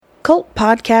Cult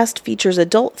Podcast features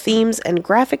adult themes and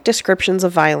graphic descriptions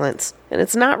of violence, and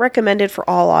it's not recommended for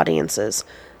all audiences.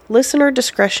 Listener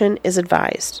discretion is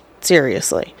advised.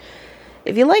 Seriously.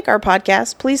 If you like our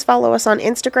podcast, please follow us on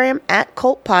Instagram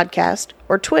 @Cult Podcast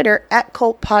or Twitter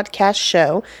 @Cult Podcast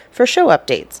Show for show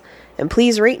updates. And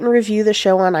please rate and review the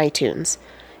show on iTunes.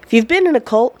 If you've been in a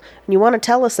cult and you want to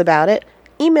tell us about it,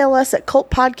 email us at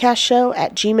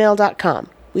cultpodcastshow@gmail.com.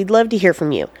 We'd love to hear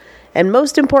from you. And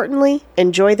most importantly,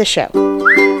 enjoy the show. Don't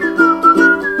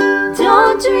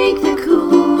drink the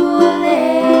Kool-Aid.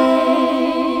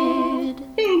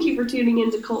 Thank you for tuning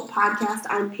in to Cult Podcast.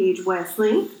 I'm Paige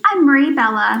Wesley. I'm Marie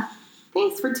Bella.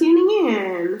 Thanks for tuning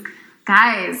in.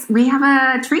 Guys, we have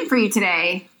a treat for you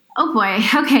today. Oh boy.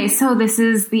 Okay, so this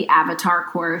is the Avatar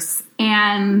course.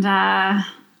 And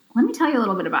let me tell you a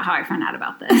little bit about how I found out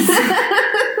about this.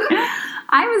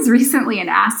 I was recently in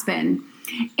Aspen,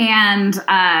 and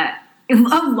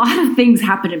a lot of things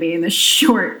happened to me in the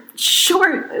short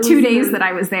 2 days that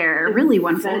I was there. Really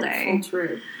one full day.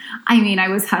 True. I mean, I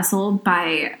was hustled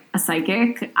by a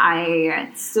psychic.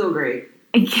 Still great.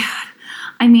 Yeah.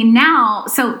 I mean, now,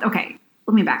 okay,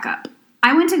 let me back up.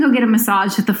 I went to go get a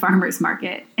massage at the farmer's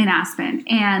market in Aspen,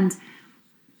 and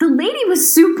the lady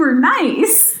was super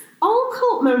nice. All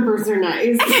cult members are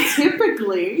nice,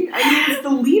 typically. I mean, it's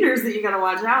the leaders that you gotta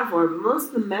watch out for, but most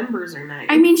of the members are nice.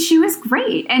 I mean, she was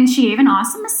great, and she gave an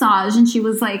awesome massage, and she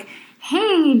was like,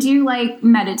 hey, do you like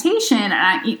meditation?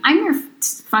 And I'm your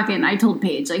I told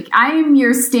Paige, like, I am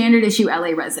your standard issue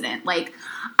LA resident. Like,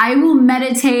 I will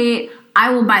meditate,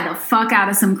 I will buy the fuck out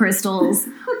of some crystals,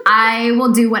 I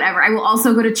will do whatever. I will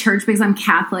also go to church because I'm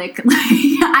Catholic.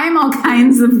 Like, I'm all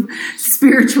kinds of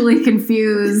spiritually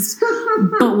confused,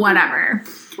 but whatever.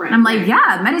 Right, and I'm like,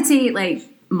 yeah, meditate, like,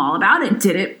 I'm all about it.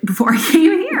 Did it before I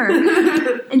came here.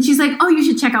 And she's like, oh, you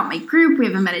should check out my group. We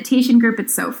have a meditation group.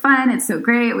 It's so fun. It's so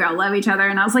great. We all love each other.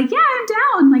 And I was like, yeah, I'm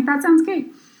down. Like, that sounds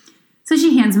great. So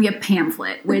she hands me a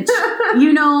pamphlet, which,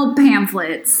 you know,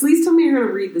 pamphlets. Please tell me you're going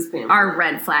to read this pamphlet. Are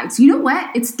red flags. You know what?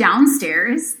 It's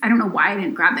downstairs. I don't know why I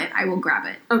didn't grab it. I will grab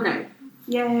it. Okay.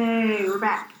 Yay, we're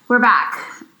back. We're back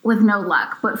with no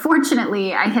luck. But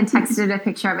fortunately, I had texted a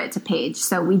picture of it to Paige,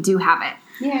 so we do have it.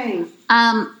 Yay.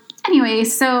 Anyway,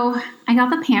 so I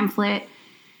got the pamphlet,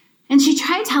 and she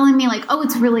tried telling me, like, oh,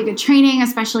 it's really good training,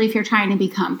 especially if you're trying to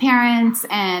become parents,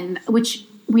 and which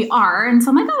we are. And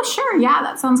so I'm like, oh, sure, yeah,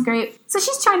 that sounds great. So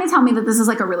she's trying to tell me that this is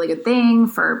like a really good thing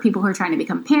for people who are trying to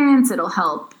become parents. It'll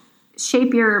help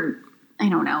shape your, I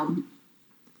don't know,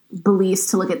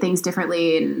 beliefs to look at things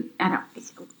differently. And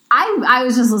I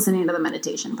was just listening to the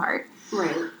meditation part.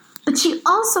 Right. But she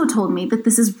also told me that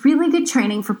this is really good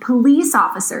training for police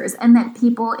officers and that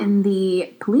people in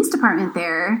the police department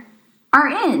there are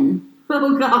in.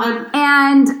 Oh, God.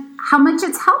 And how much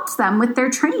it's helped them with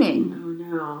their training. Oh,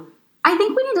 no. I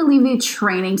think we need to leave the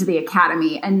training to the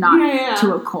academy and not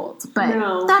to a cult.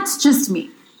 But that's just me.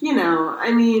 You know,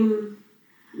 I mean,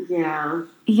 yeah.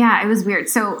 Yeah, it was weird.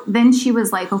 So then she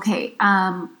was like, okay,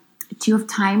 do you have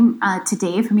time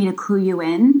today for me to clue you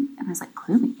in? And I was like,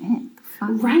 clue me in?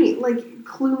 Right, like,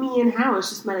 clue me in how? It's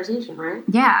just meditation, right?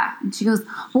 Yeah. And she goes,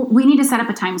 well, we need to set up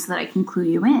a time so that I can clue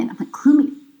you in. I'm like,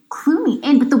 clue me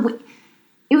in. But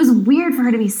it was weird for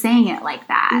her to be saying it like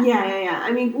that. Yeah.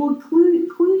 I mean, well, clue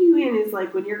you in is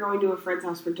like when you're going to a friend's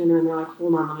house for dinner and they're like,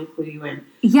 hold on, let me clue you in.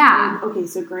 Yeah. And, okay,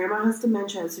 so grandma has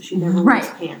dementia, so she never wears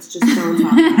pants. Just don't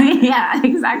talk about it. Yeah,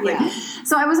 exactly. Yeah.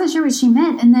 So I wasn't sure what she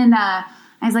meant. And then I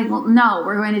was like, well, no,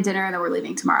 we're going to dinner and then we're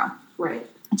leaving tomorrow. Right.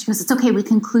 And she goes, it's okay, we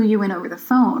can clue you in over the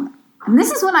phone. And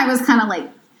this is when I was kind of like,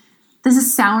 this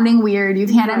is sounding weird. You've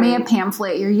handed me a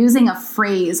pamphlet. You're using a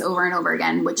phrase over and over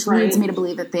again, which leads me to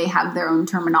believe that they have their own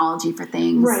terminology for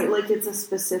things. Right, like it's a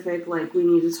specific, like, we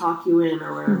need to talk you in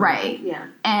or whatever. Right. Yeah.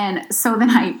 And so then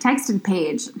I texted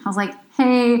Paige. I was like,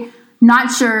 hey,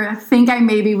 not sure. Think I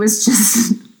maybe was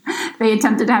just, they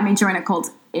attempted to have me join a cult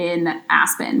in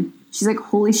Aspen. She's like,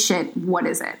 holy shit, what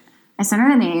is it? I sent her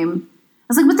the name. I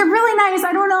was like, but they're really nice.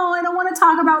 I don't know. I don't want to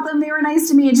talk about them. They were nice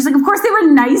to me. And she's like, of course they were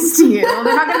nice to you. They're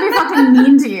not going to be fucking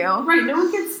mean to you. Right. No one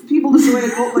gets people to join a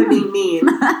cult by being mean.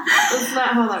 That's not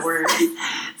how that works.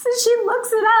 So she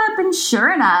looks it up, and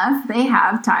sure enough, they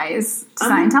have ties to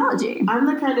Scientology. I'm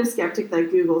the kind of skeptic that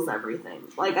Googles everything.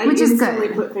 Like, I Which instantly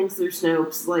is good. put things through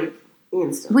Snopes, like,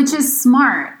 instantly. Which is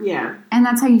smart. Yeah. And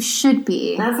that's how you should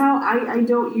be. That's how I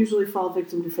don't usually fall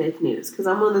victim to fake news. Because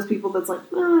I'm one of those people that's like,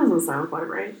 oh, that doesn't sound quite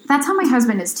right. That's how my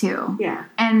husband is too. Yeah.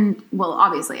 And, well,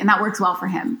 obviously. And that works well for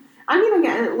him. I mean,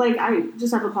 again, like, I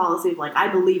just have a policy of, like, I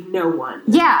believe no one.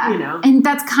 Yeah. You know? And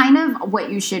that's kind of what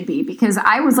you should be, because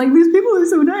I was like, these people are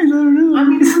so nice, I don't know. I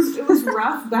mean, it was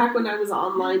rough back when I was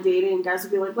online dating, and guys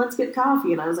would be like, let's get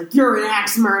coffee. And I was like, you're an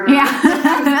axe murderer. Yeah.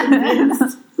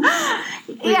 But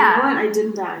you know what? I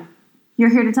didn't die. You're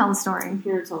here to tell the story. I'm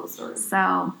here to tell the story.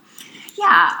 So,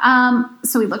 yeah.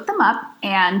 So we looked them up,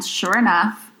 and sure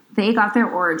enough, they got their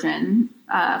origin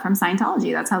from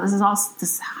Scientology. That's how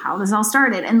this all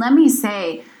started. And let me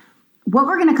say, what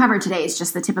we're going to cover today is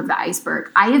just the tip of the iceberg.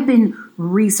 I have been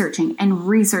researching, and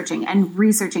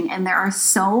there are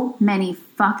so many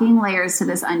fucking layers to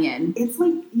this onion. It's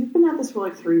like, you've been at this for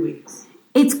like 3 weeks.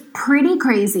 It's pretty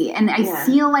crazy, and I Yeah.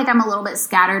 feel like I'm a little bit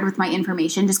scattered with my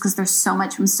information just because there's so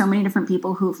much from so many different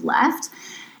people who've left.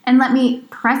 And let me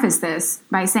preface this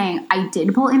by saying I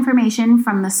did pull information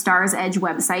from the Star's Edge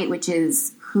website, which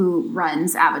is who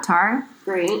runs Avatar.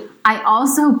 Great. I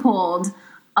also pulled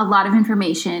a lot of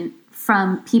information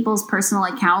from people's personal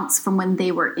accounts from when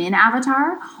they were in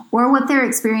Avatar, or what they're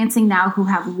experiencing now who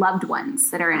have loved ones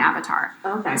that are in Avatar.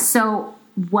 Okay. So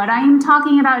what I am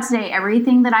talking about today,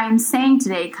 everything that I am saying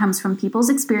today, comes from people's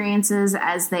experiences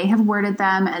as they have worded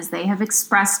them, as they have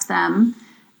expressed them,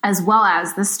 as well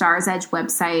as the Star's Edge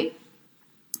website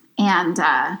and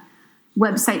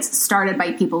websites started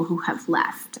by people who have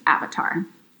left Avatar.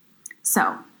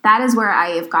 So that is where I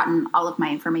have gotten all of my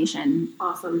information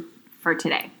Awesome. for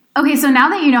today. Okay, so now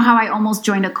that you know how I almost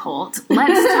joined a cult,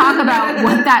 let's talk about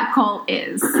what that cult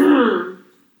is.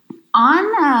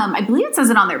 I believe it says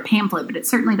it on their pamphlet, but it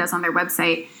certainly does on their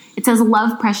website. It says,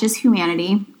 love precious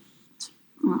humanity.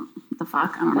 What the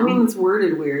fuck? I don't know. I mean, it's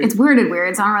worded weird. It's worded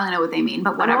weird, so I don't really know what they mean,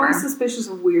 but I'm whatever. always suspicious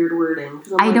of weird wording.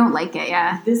 'Cause I don't like it,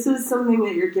 yeah. This is something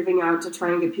that you're giving out to try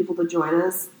and get people to join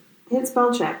us. Hit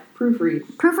spell check. Proofread.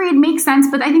 Proofread makes sense,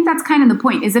 but I think that's kind of the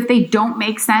point, is if they don't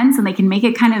make sense and they can make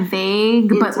it kind of vague,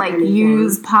 but Into like anything.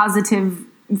 use positive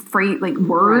like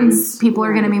words, Right. people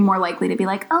are going to be more likely to be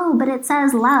like, oh, but it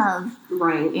says love,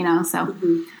 Right. you know, so.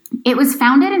 It was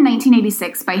founded in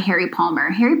 1986 by Harry Palmer.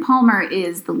 Harry Palmer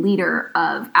is the leader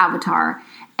of Avatar,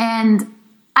 and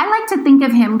I like to think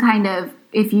of him kind of,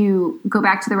 if you go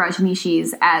back to the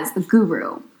Rajneeshis, as the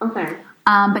guru. Okay.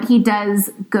 But he does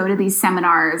go to these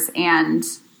seminars and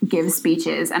give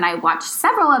speeches, and I watched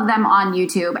several of them on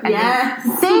YouTube. And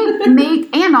Yes. they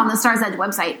make, and on the Star's Edge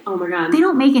website, Oh my god. they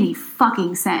don't make any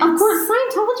fucking sense. Of course,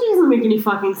 Scientology doesn't make any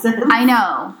fucking sense. I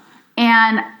know.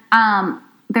 And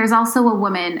there's also a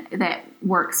woman that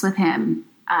works with him.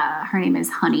 Her name is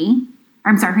Honey. Or,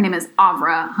 I'm sorry, her name is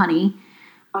Avra Honey.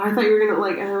 Oh, I thought you were gonna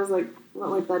like. I was like, what,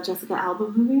 like that Jessica Alba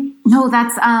movie? No,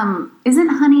 that's isn't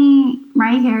Honey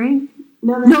Mariah Carey?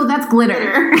 No, that's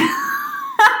Glitter.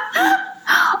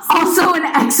 Also an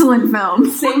excellent film.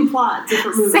 Same plot,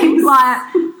 different movies. Same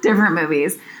plot, different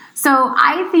movies. So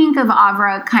I think of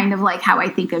Avra kind of like how I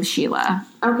think of Sheila.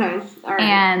 Okay, all right.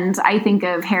 And I think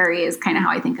of Harry as kind of how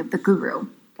I think of the guru,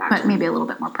 Gotcha. but maybe a little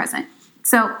bit more present.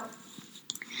 So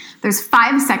there's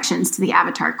 5 sections to the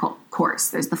Avatar course.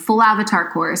 There's the full Avatar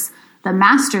course, the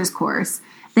master's course,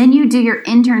 then you do your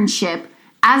internship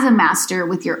as a master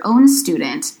with your own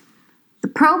student, the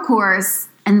pro course,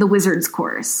 and the wizard's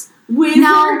course. Wizards.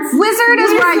 Now, wizard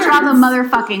is where I draw the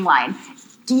Wizards. motherfucking line.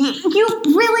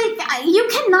 You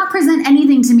cannot present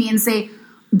anything to me and say,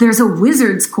 there's a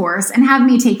wizard's course, and have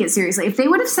me take it seriously. If they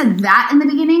would have said that in the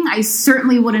beginning, I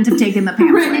certainly wouldn't have taken the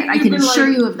pamphlet. Right, I you've can been assure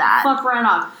like, you of that. Fuck right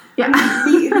off. Yeah. I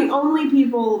mean, the only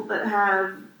people that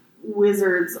have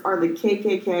wizards are the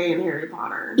KKK and Harry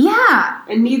Potter. Yeah,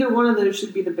 And neither one of those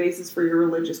should be the basis for your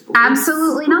religious beliefs.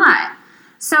 absolutely not.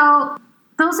 So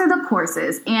those are the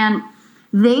courses, and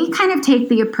they kind of take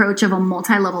the approach of a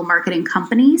multi-level marketing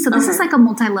company. So this is Okay. like a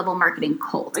multi-level marketing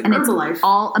cult. Like and Herbalife. It's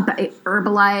all about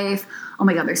Herbalife. Oh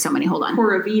my God, there's so many. Hold on.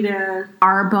 Pura Vida,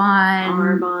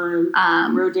 Arbonne.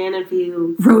 Arbonne, Rodan and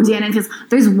Fields. Rodan and Fields.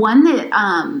 There's one that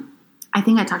I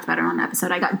think I talked about it on an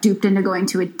episode. I got duped into going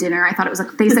to a dinner. I thought it was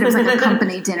like, they said it was like a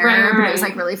company dinner, Right. but it was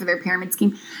like really for their pyramid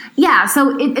scheme. Yeah,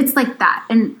 so it's like that.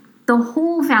 And the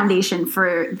whole foundation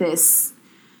for this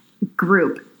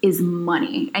group is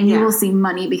money. And you Yeah. will see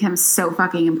money become so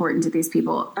fucking important to these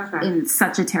people Okay. in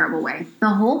such a terrible way. The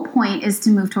whole point is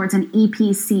to move towards an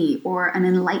EPC, or an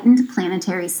enlightened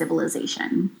planetary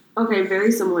civilization. Okay,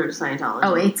 very similar to Scientology.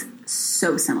 Oh, it's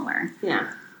so similar. Yeah.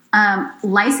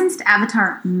 Licensed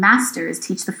Avatar Masters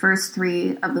teach the first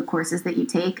 3 of the courses that you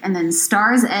take, and then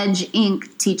Star's Edge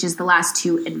Inc. teaches the last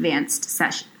 2 advanced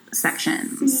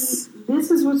sections. See, this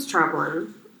is what's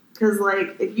troubling. Because,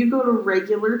 like, if you go to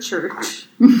regular church,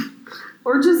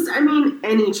 or just, I mean,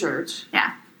 any church,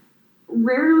 Yeah.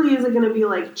 rarely is it going to be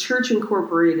like Church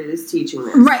Incorporated is teaching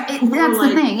this. Right. That's Or,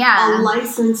 the thing. Yeah. A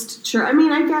licensed church. I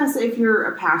mean, I guess if you're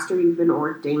a pastor, you've been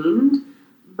ordained,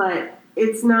 but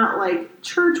it's not like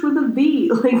church with a V.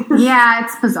 Like, Yeah,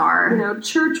 it's bizarre. you know,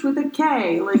 church with a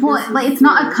K. Like, Well, this is, like it's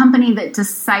not a company that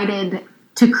decided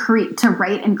to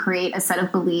write and create a set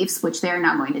of beliefs which they are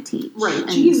now going to teach. right. And-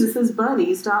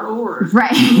 Jesus'sBuddies.org.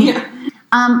 Right.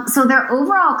 Yeah. So their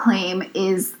overall claim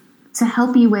is to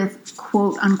help you with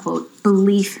quote unquote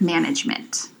belief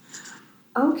management.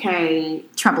 Okay.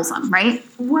 Troublesome, right?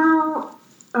 Well,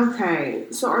 okay.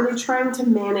 So are they trying to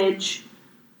manage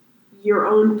your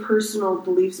own personal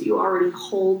beliefs that you already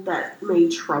hold that may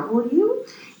trouble you?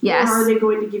 Yes. Or are they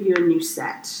going to give you a new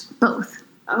set? Both.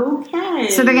 Okay.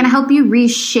 So they're going to help you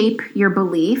reshape your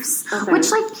beliefs, Okay. which,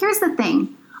 like, here's the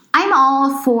thing. I'm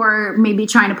all for maybe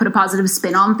trying to put a positive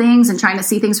spin on things and trying to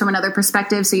see things from another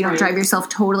perspective so you don't Right. drive yourself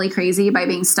totally crazy by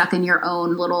being stuck in your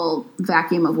own little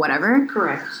vacuum of whatever.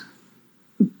 Correct.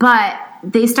 But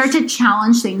they start to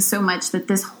challenge things so much that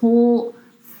this whole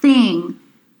thing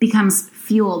becomes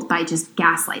fueled by just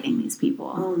gaslighting these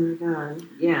people. Oh my god.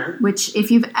 Yeah. Which,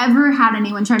 if you've ever had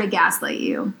anyone try to gaslight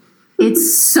you,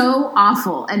 it's so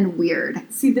awful and weird.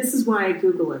 See, this is why I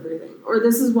Google everything. Or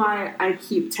this is why I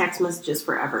keep text messages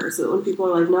forever. So that when people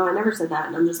are like, no, I never said that.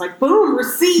 And I'm just like, boom,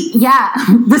 receipt. Yeah,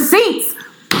 receipts.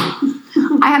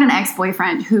 I had an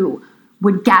ex-boyfriend who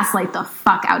would gaslight the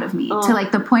fuck out of me to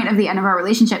like the point of the end of our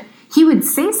relationship. He would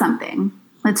say something.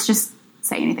 Let's just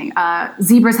say anything.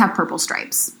 Zebras have purple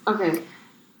stripes. Okay.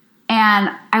 And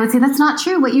I would say, that's not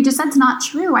true. What you just said's not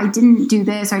true. I didn't do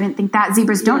this, or I didn't think that.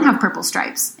 Zebras don't have purple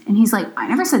stripes. And he's like, I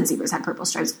never said zebras had purple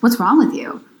stripes. What's wrong with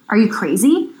you? Are you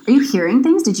crazy? Are you hearing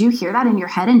things? Did you hear that in your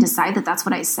head and decide that that's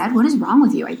what I said? What is wrong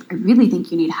with you? I really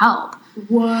think you need help.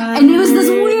 What? And it was this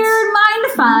weird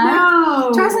mind fuck.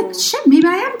 No. So I was like, shit, maybe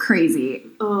I am crazy.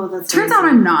 Oh, that's Turns so out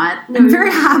I'm not. No, I'm you're very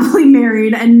not. happily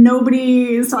married, and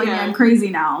nobody is telling me Yeah. I'm crazy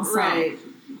now. So. Right.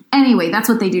 Anyway, that's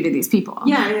what they do to these people.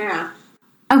 Yeah.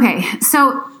 Okay,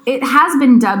 so it has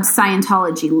been dubbed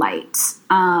Scientology Light.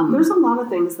 There's a lot of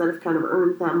things that have kind of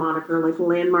earned that moniker. Like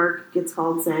Landmark gets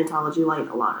called Scientology Light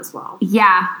a lot as well.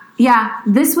 Yeah.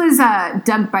 This was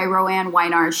dubbed by Roanne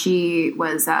Weinar. She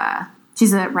was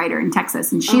she's a writer in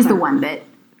Texas, and she's Okay. the one that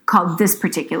called this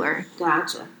particular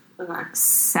Gotcha. Okay.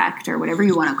 sect, or whatever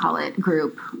you want to call it,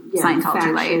 group, Yeah, Scientology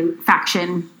faction. Light,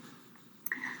 faction.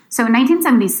 So in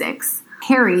 1976,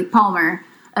 Harry Palmer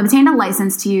obtained a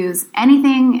license to use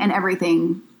anything and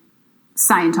everything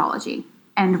Scientology,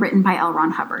 and written by L.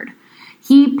 Ron Hubbard.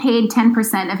 He paid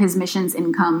 10% of his mission's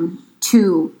income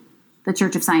to the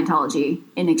Church of Scientology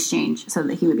in exchange so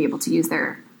that he would be able to use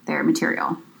their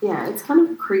material. Yeah, it's kind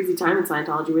of a crazy time in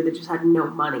Scientology where they just had no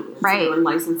money. And so Right. they were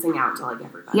licensing out to like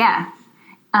everybody. Yeah.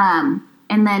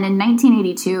 And then in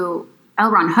 1982,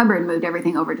 L. Ron Hubbard moved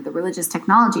everything over to the Religious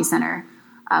Technology Center,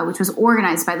 which was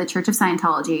organized by the Church of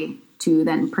Scientology to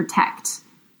then protect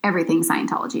everything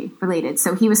Scientology related.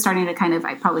 So he was starting to kind of,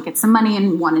 I probably get some money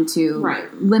and wanted to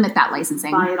Right. limit that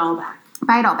licensing. Buy it all back.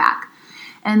 Buy it all back.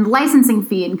 And the licensing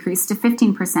fee increased to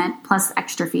 15% plus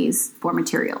extra fees for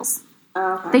materials.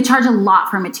 Okay. They charge a lot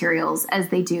for materials, as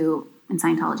they do in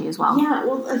Scientology as well. Yeah,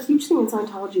 well, a huge thing in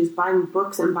Scientology is buying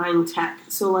books and buying tech.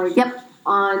 So, like, Yep.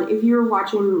 if you're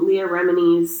watching Leah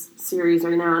Remini's series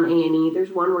right now on A&E,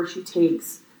 there's one where she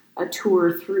takes a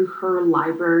tour through her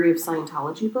library of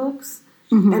Scientology books,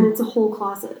 Mm-hmm. and it's a whole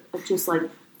closet of just like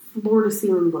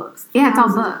floor-to-ceiling books. Yeah, it's all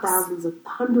Thousands books.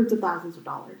 hundreds of thousands of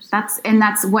dollars.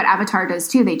 That's what Avatar does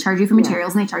too. They charge you for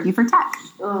materials and they charge you for tech.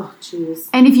 Oh, jeez.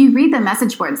 And if you read the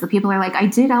message boards, the people are like, I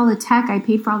did all the tech, I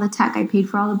paid for all the tech, I paid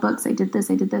for all the books, I did this.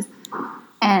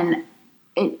 And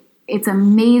it's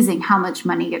amazing how much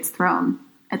money gets thrown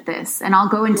at this. And I'll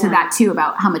go into that too,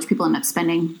 about how much people end up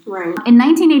spending. Right. In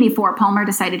 1984, Palmer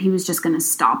decided he was just going to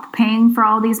stop paying for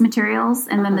all these materials.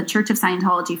 And then the Church of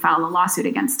Scientology filed a lawsuit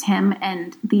against him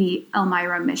and the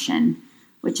Elmira mission,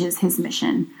 which is his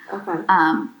mission, Okay.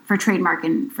 for trademark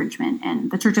infringement.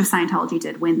 And the Church of Scientology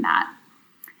did win that.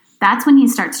 That's when he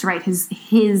starts to write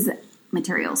his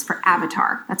materials for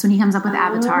Avatar. That's when he comes up with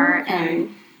Avatar, okay.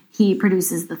 and he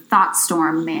produces the Thought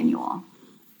Storm manual.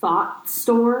 Thought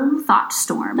Storm? Thought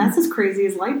Storm. That's as crazy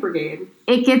as Light Brigade.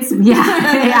 It gets,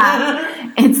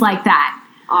 yeah, it's like that.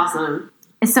 Awesome.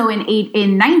 So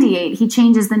in 98, he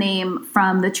changes the name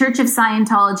from the Church of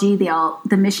Scientology,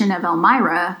 the Mission of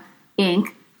Elmira, Inc.,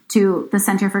 to the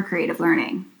Center for Creative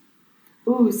Learning.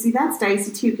 Ooh, see, that's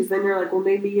dicey too, because then you're like, well,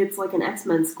 maybe it's like an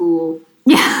X-Men school.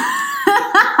 Yeah.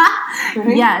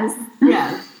 Right? Yes.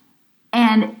 Yeah.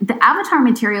 And the Avatar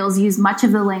materials use much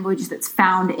of the language that's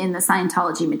found in the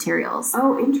Scientology materials.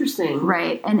 Oh, interesting.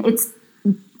 Right. And it's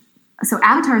So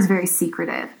Avatar is very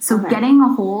secretive. So getting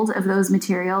a hold of those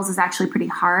materials is actually pretty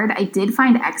hard. I did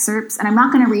find excerpts, and I'm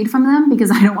not going to read from them because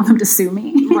I don't want them to sue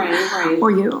me. Right. Or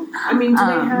you. I mean, do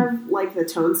they have, like, the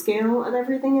tone scale and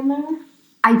everything in there?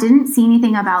 I didn't see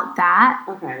anything about that.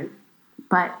 Okay.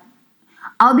 But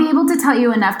I'll be able to tell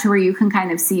you enough to where you can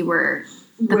kind of see where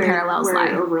the parallels lie.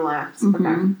 Where it overlaps. Mm-hmm.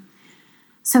 Okay.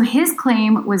 So his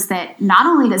claim was that not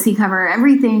only does he cover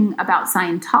everything about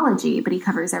Scientology, but he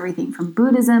covers everything from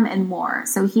Buddhism and more.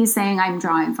 So he's saying, I'm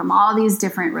drawing from all these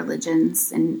different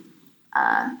religions and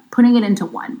putting it into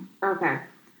one. Okay.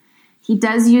 He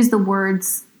does use the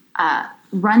words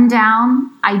rundown,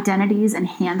 identities, and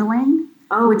handling,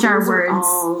 which are words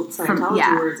all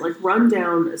Scientology words, like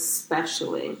rundown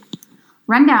especially.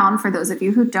 Rundown, for those of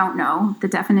you who don't know, the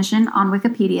definition on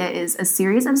Wikipedia is a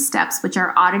series of steps which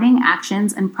are auditing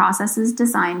actions and processes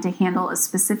designed to handle a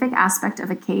specific aspect of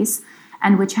a case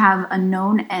and which have a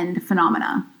known end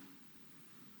phenomena.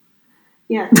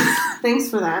 Yeah, thanks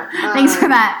for that. Thanks for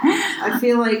that. I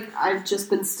feel like I've just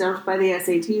been stumped by the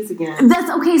SATs again.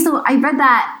 That's okay, so I read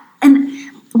that, and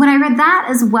when I read that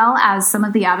as well as some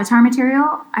of the Avatar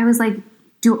material, I was like,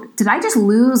 did I just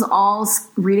lose all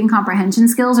reading comprehension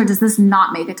skills, or does this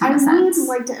not make a ton of sense? I would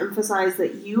like to emphasize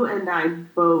that you and I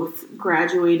both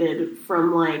graduated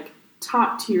from, like,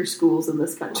 top-tier schools in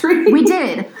this country. We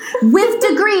did. With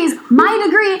degrees. My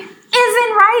degree is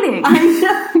in writing.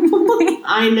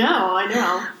 I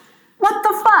know. What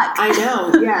the fuck? I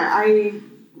know, yeah.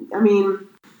 I mean,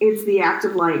 it's the act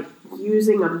of, like,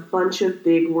 using a bunch of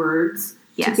big words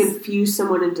to confuse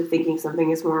someone into thinking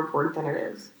something is more important than it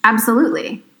is.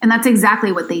 Absolutely. And that's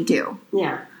exactly what they do.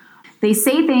 Yeah. They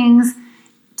say things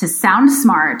to sound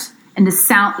smart and to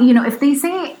sound, if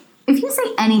you say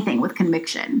anything with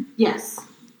conviction. Yes.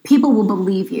 People will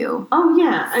believe you. Oh,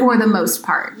 yeah. For the most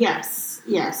part. Yes.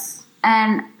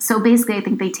 And so basically I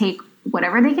think they take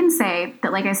whatever they can say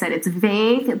that, like I said, it's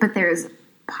vague, but there's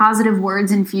positive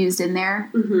words infused in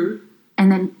there. Mm-hmm.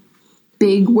 And then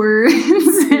big words.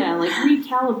 Yeah, like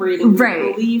recalibrating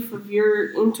the belief of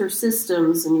your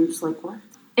intersystems, and you're just like, what?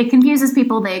 It confuses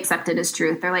people. They accept it as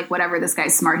truth. They're like, whatever, this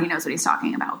guy's smart. He knows what he's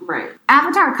talking about. Right.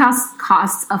 Avatar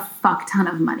costs a fuck ton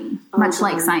of money, much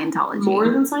like Scientology. More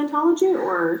than Scientology,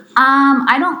 or?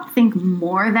 I don't think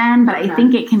more than, but I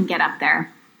think it can get up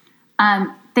there.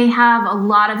 They have a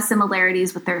lot of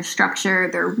similarities with their structure,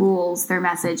 their rules, their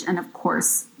message, and of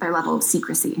course, their level of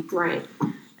secrecy. Right.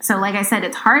 So like I said,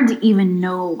 it's hard to even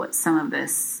know what some of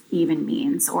this even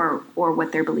means or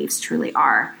what their beliefs truly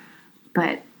are,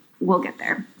 but we'll get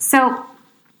there. So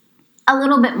a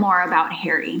little bit more about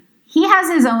Harry. He has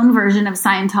his own version of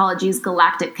Scientology's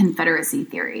Galactic Confederacy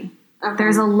theory. Okay.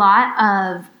 There's a lot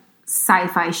of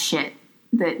sci-fi shit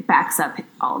that backs up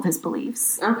all of his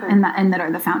beliefs and that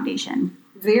are the foundation.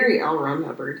 Very L. Ron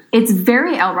Hubbard. It's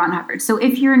very L. Ron Hubbard. So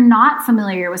if you're not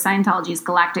familiar with Scientology's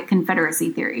Galactic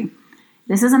Confederacy theory,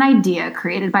 this is an idea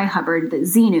created by Hubbard that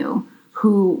Xenu,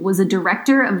 who was a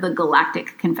director of the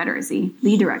Galactic Confederacy,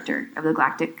 the director of the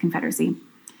Galactic Confederacy,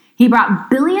 he brought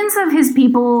billions of his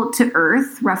people to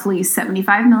Earth roughly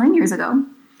 75 million years ago,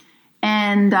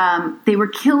 and they were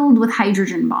killed with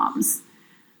hydrogen bombs.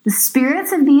 The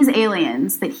spirits of these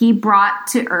aliens that he brought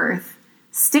to Earth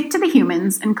stick to the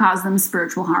humans and cause them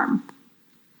spiritual harm.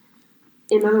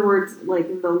 In other words,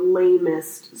 like the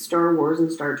lamest Star Wars and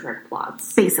Star Trek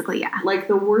plots. Basically, yeah. Like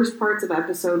the worst parts of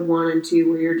episode 1 and 2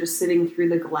 where you're just sitting through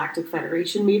the Galactic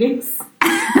Federation meetings.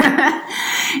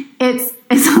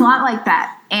 It's a lot like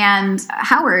that. And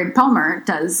Howard Palmer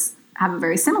does have a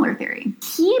very similar theory.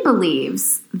 He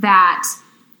believes that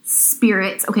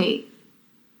spirits... Okay,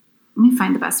 let me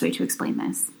find the best way to explain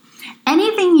this.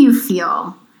 Anything you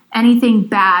feel, anything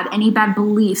bad, any bad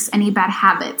beliefs, any bad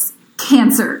habits...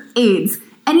 cancer, AIDS,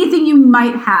 anything you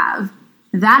might have,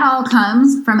 that all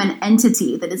comes from an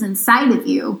entity that is inside of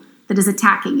you that is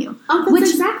attacking you. Oh,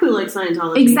 that's exactly like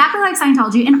Scientology. Exactly like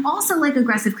Scientology, and also like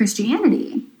aggressive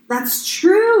Christianity. That's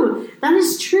true. That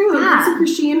is true. Yeah. Aggressive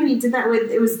Christianity did that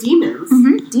with, it was demons.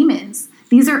 Mm-hmm. Demons.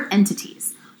 These are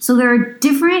entities. So there are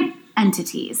different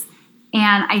entities.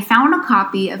 And I found a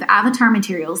copy of Avatar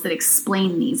materials that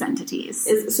explain these entities.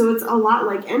 So it's a lot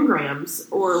like engrams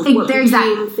or what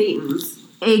became thetans.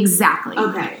 Exactly.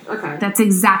 Okay. That's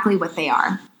exactly what they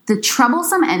are. The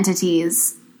troublesome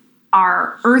entities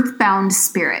are earthbound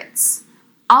spirits.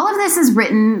 All of this is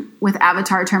written with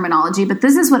Avatar terminology, but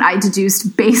this is what I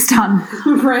deduced based on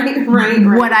right.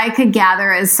 what I could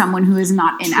gather as someone who is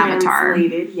not in Avatar.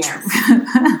 Translated, yes.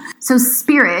 So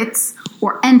spirits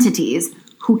or entities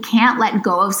who can't let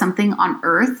go of something on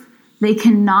Earth, they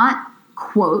cannot,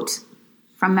 quote,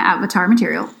 from the avatar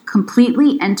material,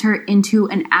 completely enter into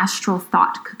an astral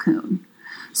thought cocoon.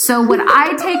 So what I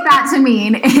take that to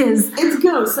mean is... It's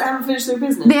ghosts that haven't finished their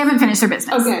business. They haven't finished their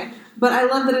business. Okay. But I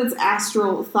love that it's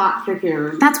astral thought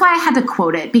cocoon. That's why I had to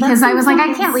quote it, because I was like,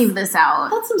 I can't leave this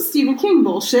out. That's some Stephen King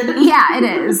bullshit. Yeah, it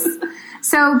is.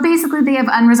 So basically they have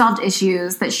unresolved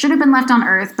issues that should have been left on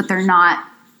Earth, but they're not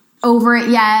over it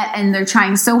yet, and they're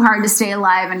trying so hard to stay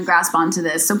alive and grasp onto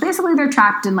this. So basically they're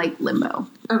trapped in, like, limbo.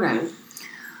 Okay.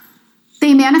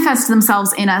 They manifest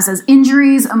themselves in us as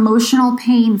injuries, emotional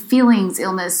pain, feelings,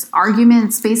 illness,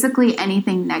 arguments, basically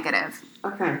anything negative.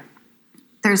 Okay.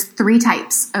 There's 3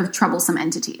 types of troublesome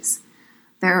entities.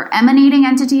 There are emanating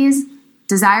entities,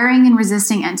 desiring and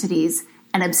resisting entities,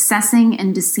 and obsessing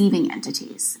and deceiving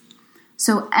entities.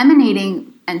 So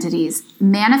emanating entities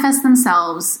manifest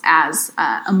themselves as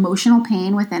emotional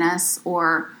pain within us,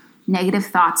 or negative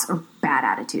thoughts or bad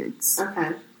attitudes.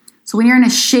 Okay. So when you're in a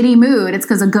shitty mood, it's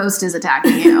because a ghost is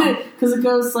attacking you. Because a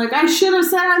ghost's like, I should have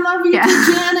said I love you to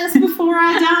Janice before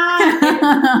I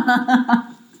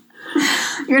died.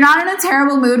 You're not in a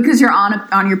terrible mood because you're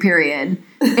on your period.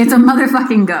 It's a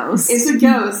motherfucking ghost. It's a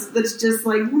ghost that's just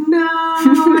like, no, I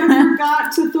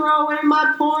forgot to throw away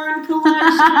my porn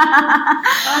collection.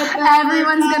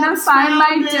 Everyone's gonna find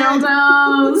my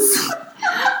dildos.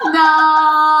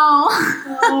 No.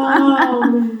 Oh,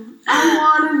 man. I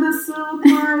wanted the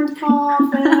silk-lined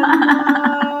coffin.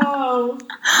 No.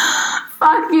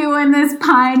 Fuck you in this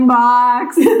pine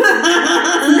box.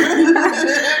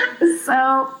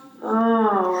 So,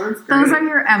 that's great. those are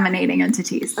your emanating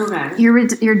entities. Okay.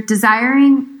 Your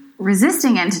desiring,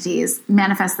 resisting entities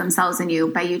manifest themselves in you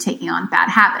by you taking on bad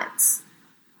habits.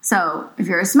 So, if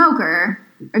you're a smoker,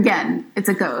 again, it's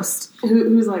a ghost.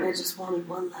 Who's like, I just wanted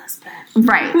one last pack.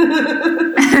 Right.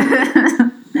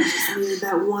 I just needed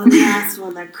that one last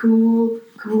one, that cool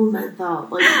menthol.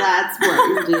 Like, that's what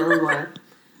you're dealing with.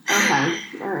 Okay,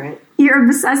 all right. You're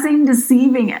obsessing,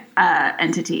 deceiving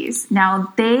entities.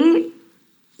 Now, they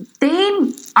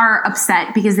are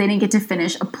upset because they didn't get to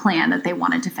finish a plan that they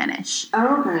wanted to finish.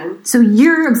 Oh, okay. So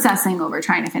you're obsessing over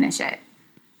trying to finish it.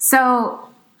 So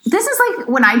this is like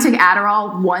when I took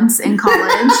Adderall once in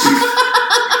college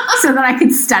so that I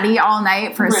could study all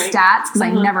night for stats because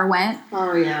I never went.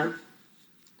 Oh, yeah.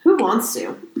 Who wants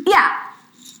to? Yeah.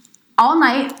 All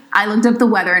night, I looked up the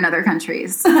weather in other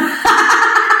countries.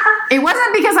 It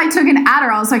wasn't because I took an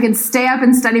Adderall so I could stay up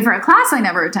and study for a class I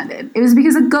never attended. It was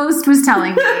because a ghost was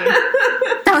telling me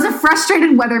that was a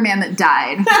frustrated weatherman that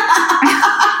died.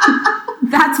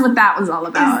 That's what that was all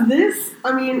about.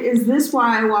 Is this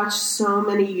why I watch so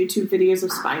many YouTube videos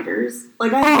of spiders?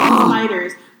 Like, I hate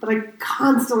spiders, but I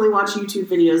constantly watch YouTube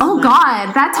videos Oh, of them.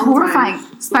 God, that's horrifying.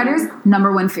 Spiders, Yeah.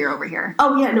 number one fear over here.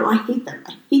 Oh, yeah, no, I hate them.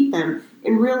 I hate them.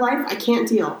 In real life, I can't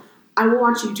deal. I will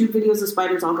watch YouTube videos of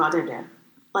spiders all goddamn day.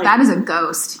 Like, That is a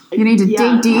ghost. You need to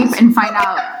dig deep and find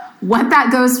out what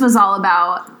that ghost was all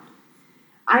about.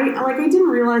 I didn't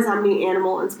realize how many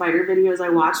animal and spider videos I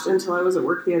watched until I was at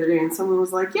work the other day, and someone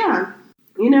was like, yeah,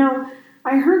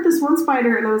 I heard this one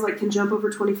spider, and I was like, can jump over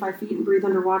 25 feet and breathe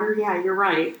underwater? Yeah, you're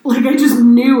right. Like, I just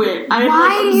knew it.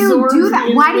 Why do you do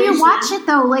that? Why do you watch it,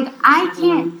 though? Like, I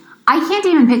can't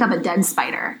even pick up a dead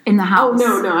spider in the house.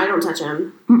 Oh, no, I don't touch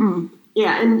him. Mm-mm.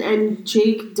 Yeah, and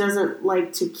Jake doesn't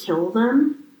like to kill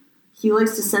them. He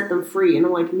likes to set them free, and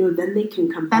I'm like, no, then they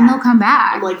can come back. Then they'll come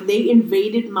back. I'm like, they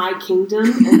invaded my kingdom,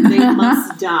 and they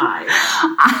must die.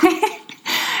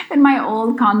 In my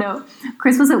old condo,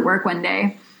 Chris was at work one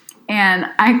day, and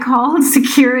I called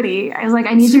security. I was like,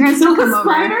 I need you guys to come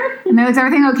over. And they're like, is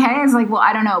everything okay? I was like, well,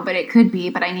 I don't know, but it could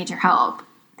be, but I need your help.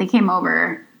 They came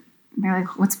over. They're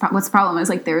like, what's the problem? I was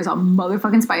like, there's a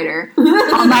motherfucking spider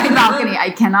on my balcony. I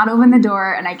cannot open the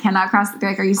door and I cannot cross. They're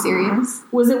like, are you serious?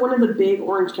 Was it one of the big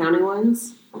Orange County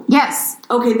ones? Yes.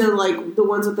 Okay, the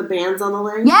ones with the bands on the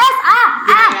legs? Yes!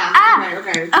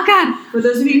 Okay. Oh, God. For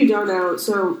those of you who don't know,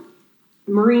 so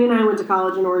Marie and I went to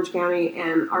college in Orange County,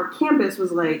 and our campus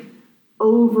was, like,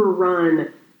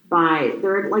 overrun by,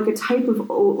 they're like a type of,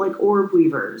 like, orb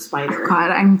weaver spider. Oh,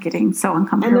 God, I'm getting so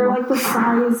uncomfortable. And they're, like, the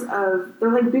size of, they're,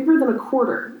 like, bigger than a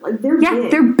quarter. Like, they're big. Yeah,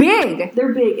 they're big.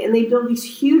 They're big, and they build these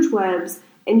huge webs,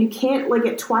 and you can't, like,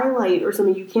 at twilight or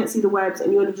something, you can't see the webs,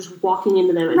 and you end up just walking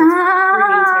into them, and it's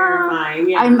freaking terrifying.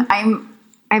 Yeah.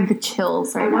 I have the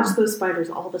chills right now. I watch those spiders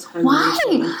all the time. Why?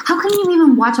 How can you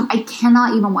even watch them? I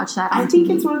cannot even watch that on I think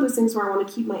TV. it's one of those things where I want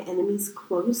to keep my enemies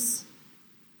close.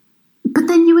 But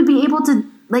then you would be able to,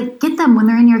 like, get them when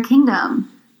they're in your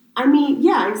kingdom. I mean,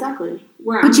 yeah, exactly.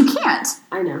 But you can't.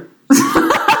 I know.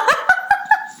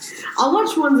 I'll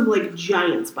watch ones of, like,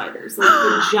 giant spiders. Like,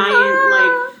 the giant,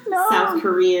 like, No. South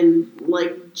Korean,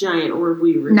 like, giant orb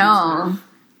weavers. No.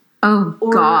 Oh,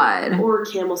 God. Or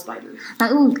camel spiders.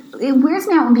 It weirds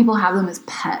me out when people have them as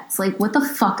pets. Like, what the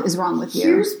fuck is wrong with you?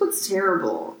 Here's what's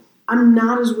terrible. I'm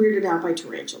not as weirded out by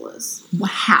tarantulas.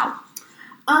 How?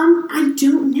 I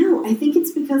don't know. I think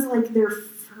it's because, like, they're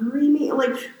furry.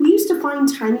 Like, we used to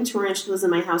find tiny tarantulas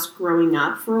in my house growing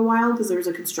up for a while because there was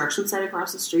a construction site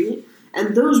across the street.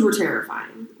 And those were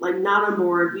terrifying. Like, not on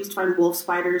board. We used to find wolf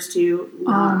spiders, too.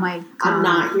 Oh, my God. I'm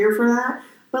not here for that.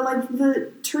 But, like,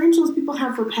 the tarantulas people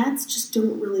have for pets just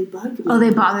don't really bug me. Oh,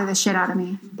 they bother the shit out of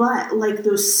me. But, like,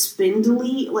 those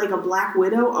spindly, like a black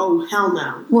widow, oh, hell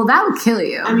no. Well, that would kill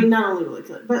you. I mean, not only will it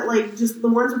kill it, but, like, just the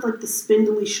ones with, like, the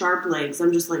spindly sharp legs,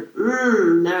 I'm just like,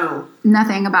 no.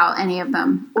 Nothing about any of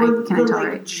them Or I can the,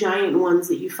 tolerate. like, giant ones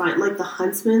that you find, like the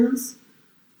huntsmans.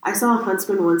 I saw a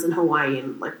huntsman once in Hawaii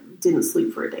and, like, didn't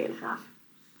sleep for a day and a half.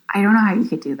 I don't know how you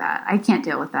could do that. I can't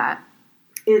deal with that.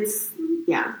 It's,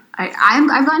 yeah.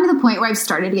 I've gotten to the point where I've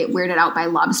started to get weirded out by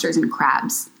lobsters and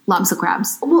crabs. Lobster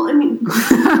crabs. Well, I mean,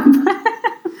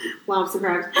 lobster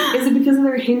crabs. Is it because of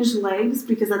their hinged legs?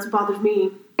 Because that's what bothers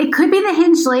me. It could be the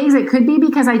hinged legs. It could be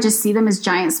because I just see them as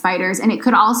giant spiders. And it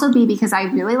could also be because I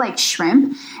really like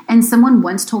shrimp. And someone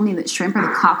once told me that shrimp are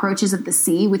the cockroaches of the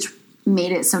sea, which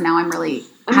made it so now I'm really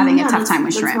having a tough time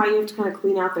with shrimp. That's why you have to kind of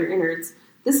clean out their innards.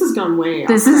 This has gone way off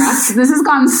This has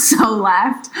gone so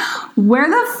left. Where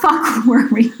the fuck were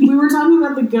we? We were talking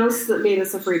about the ghosts that made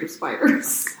us afraid of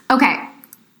spiders. Okay.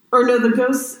 Or no, the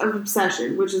ghosts of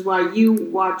obsession, which is why you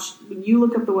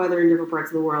look up the weather in different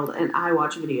parts of the world, and I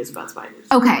watch videos about spiders.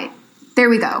 Okay. There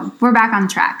we go. We're back on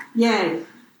track. Yay.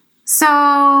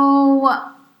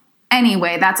 So,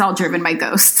 anyway, that's all driven by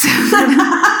ghosts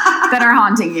that are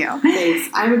haunting you. Thanks.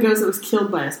 I have a ghost that was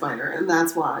killed by a spider, and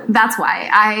that's why. That's why.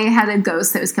 I had a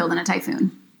ghost that was killed in a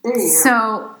typhoon. There you go.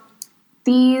 So,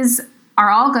 these are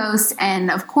all ghosts,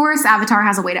 and of course, Avatar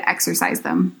has a way to exorcise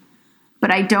them.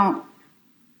 But I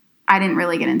didn't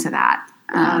really get into that.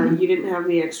 You didn't have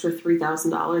the extra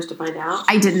 $3,000 to find out?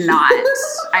 I did not.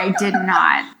 I did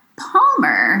not.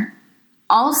 Palmer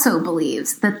also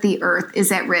believes that the Earth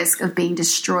is at risk of being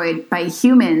destroyed by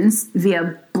humans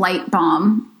via blight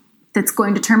bomb that's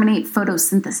going to terminate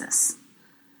photosynthesis.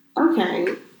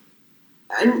 Okay.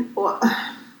 I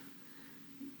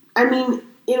mean,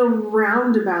 in a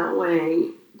roundabout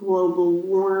way, global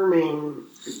warming.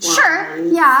 Sure,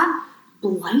 yeah.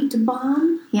 Blight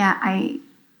bomb? Yeah,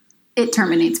 it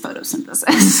terminates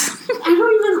photosynthesis. I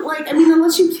don't even,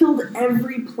 unless you killed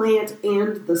every plant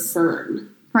and the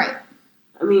sun. Right.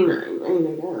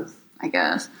 I I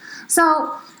guess.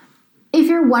 So, if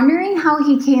you're wondering how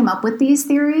he came up with these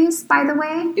theories, by the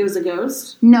way... It was a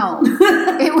ghost? No.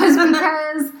 It was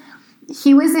because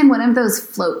he was in one of those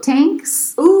float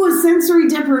tanks. Ooh, a sensory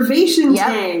deprivation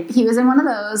tank. He was in one of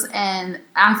those, and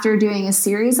after doing a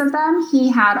series of them, he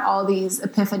had all these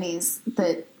epiphanies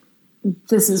that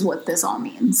this is what this all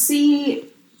means. See,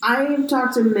 I have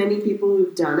talked to many people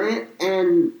who've done it,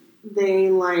 and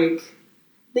they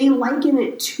liken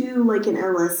it to like an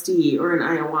LSD or an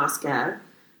ayahuasca,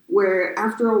 where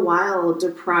after a while,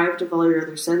 deprived of all your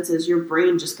other senses, your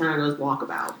brain just kind of goes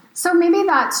walkabout. So maybe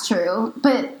that's true,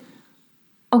 but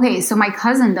okay, so my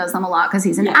cousin does them a lot because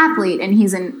he's an athlete and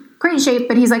he's in great shape,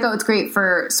 but he's like, oh, it's great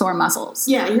for sore muscles.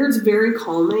 Yeah, I hear it's very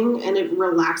calming and it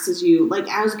relaxes you, like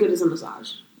as good as a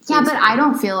massage. Yeah, but I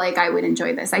don't feel like I would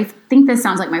enjoy this. I think this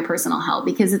sounds like my personal hell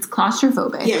because it's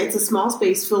claustrophobic. Yeah, it's a small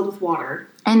space filled with water.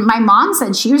 And my mom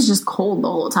said she was just cold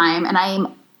the whole time, and I'm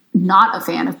not a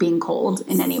fan of being cold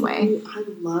in any way. I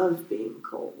love being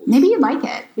cold. Maybe you'd like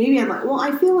it. Maybe I'd like. Well,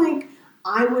 I feel like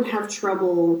I would have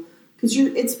trouble because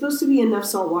it's supposed to be enough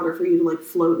salt water for you to like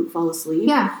float and fall asleep.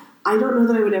 Yeah. I don't know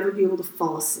that I would ever be able to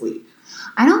fall asleep.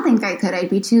 I don't think I could.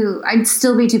 I'd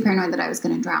still be too paranoid that I was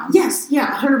going to drown. Yes,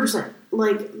 yeah, 100%.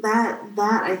 Like that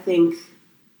I think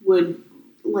would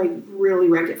like really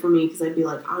wreck it for me because I'd be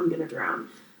like, I'm going to drown.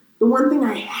 The one thing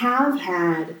I have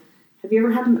you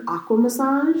ever had an aqua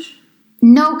massage?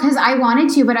 No, because I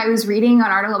wanted to, but I was reading an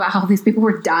article about how these people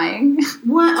were dying.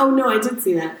 What? Oh, no, I did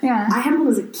see that. Yeah. I had one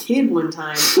as a kid one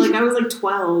time. Like, I was like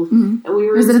 12. And we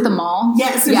were... Was it at the mall?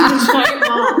 Yes, it was a giant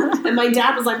mall. And my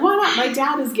dad was like, why not? My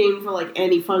dad is game for, like,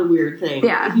 any fun, weird thing.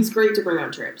 Yeah. He's great to bring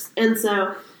on trips. And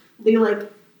so they,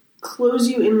 like, close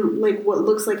you in, like, what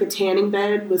looks like a tanning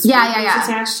bed with sprinklers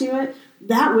attached to it.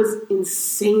 That was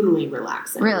insanely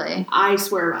relaxing. Really? I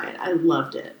swear by it. I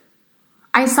loved it.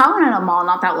 I saw one at a mall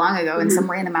not that long ago in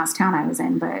some random ass town I was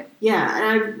in, but... Yeah, and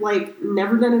I've, like,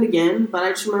 never done it again, but I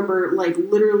just remember, like,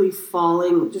 literally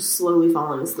just slowly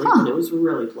falling asleep, and it was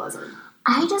really pleasant.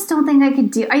 I just don't think I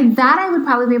could do... that I would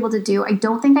probably be able to do. I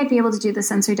don't think I'd be able to do the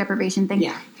sensory deprivation thing.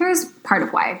 Yeah. Here's part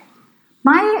of why.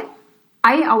 My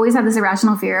I always had this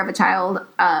irrational fear of a child,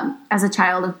 as a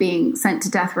child, of being sent to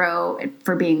death row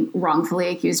for being wrongfully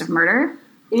accused of murder.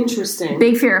 Interesting.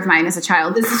 Big fear of mine as a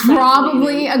child. This is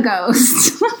probably a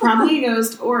ghost. Probably a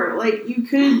ghost, or like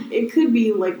it could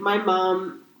be like my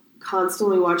mom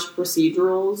constantly watched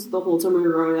procedurals the whole time we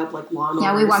were growing up, like Law and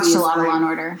Order. Yeah, we watched a lot of Law and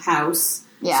Order. House.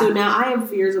 Yeah. So now I have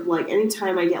fears of like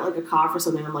anytime I get like a cough or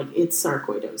something, I'm like, it's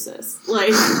sarcoidosis.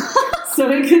 Like, so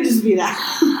it could just be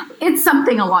that. It's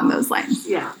something along those lines.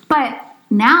 Yeah. But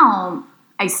now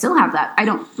I still have that. I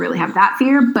don't really have that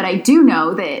fear, but I do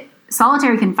know that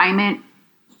solitary confinement,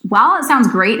 while it sounds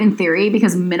great in theory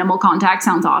because minimal contact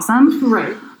sounds awesome,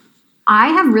 Right. I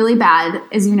have really bad,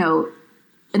 as you know,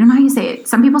 I don't know how you say it.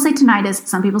 Some people say tinnitus,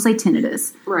 some people say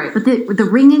tinnitus. Right. But the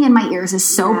ringing in my ears is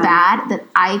so Yeah. bad that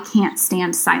I can't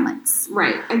stand silence.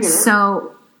 Right. I get it.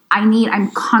 So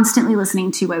I'm constantly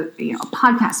listening to a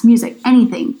podcast, music,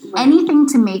 anything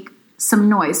to make some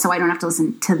noise so I don't have to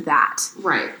listen to that.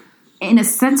 Right. In a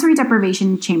sensory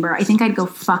deprivation chamber, I think I'd go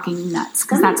fucking nuts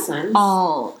because That makes that's sense.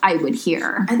 all I would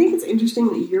hear. I think it's interesting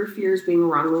that your fear is being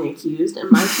wrongly accused,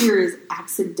 and my fear is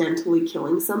accidentally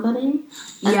killing somebody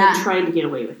and Yeah. then trying to get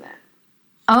away with it.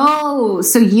 Oh,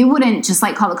 so you wouldn't just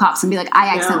like call the cops and be like,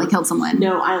 I accidentally killed someone.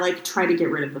 No, I like try to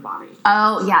get rid of the body.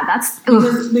 Oh, yeah, that's...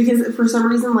 Ugh. Because for some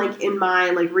reason, like in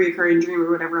my like reoccurring dream or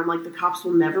whatever, I'm like, the cops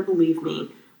will never believe me.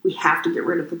 We have to get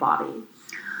rid of the body.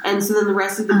 And so then the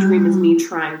rest of the dream is me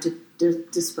trying to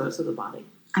dispose of the body.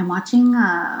 I'm watching,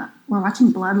 we're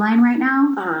watching Bloodline right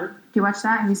now. Uh-huh. Do you watch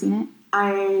that? Have you seen it?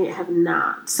 I have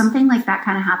not. Something like that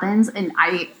kind of happens, and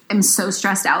I am so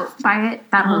stressed out by it,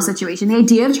 that whole situation. The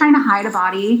idea of trying to hide a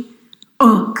body,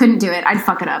 couldn't do it. I'd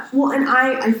fuck it up. Well, and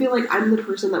I feel like I'm the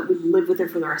person that would live with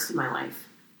it for the rest of my life.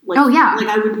 Like, Oh, yeah. Like,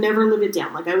 I would never live it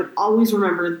down. Like, I would always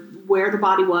remember where the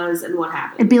body was and what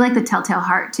happened. It'd be like the Telltale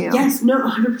Heart, too. Yes, no,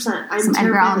 100%. I'm Some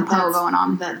Edgar terrified Allan Poe going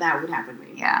on. That would happen to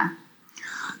me. Yeah.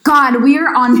 God, we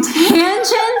are on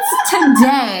tangents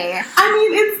today. I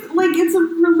mean, it's a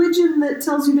religion that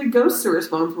tells you that ghosts are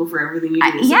responsible for everything you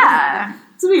do. Yeah.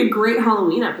 This would be a great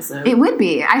Halloween episode. It would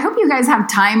be. I hope you guys have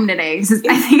time today, because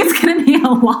I think it's going to be a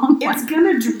long one.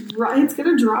 It's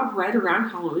gonna drop right around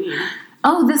Halloween.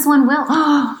 Oh, this one will.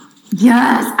 Oh,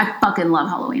 yes. I fucking love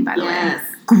Halloween, by the way.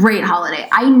 Great holiday.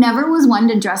 I never was one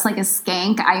to dress like a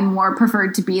skank. I more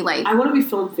preferred to be like... I want to be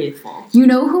film faithful. You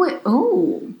know who it...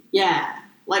 Oh. Yeah.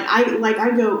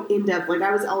 I go in depth. Like,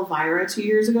 I was Elvira 2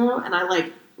 years ago, and I,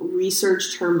 like,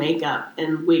 researched her makeup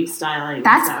and wig styling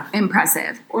That's and stuff.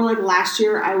 impressive. Or, like, last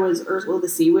year, I was Ursula the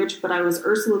Sea Witch, but I was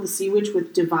Ursula the Sea Witch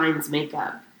with Divine's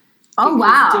makeup. Oh, Because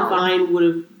wow. Divine would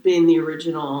have been the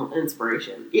original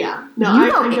inspiration. Yeah. No, I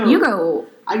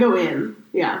go in.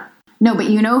 Yeah. No, but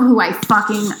you know who I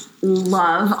fucking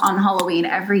love on Halloween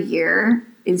every year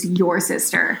is your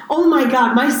sister. Oh my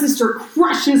god, my sister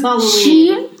crushes Halloween.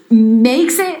 She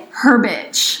makes it her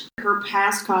bitch. Her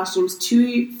past costumes,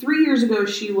 3 years ago,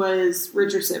 she was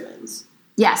Richard Simmons.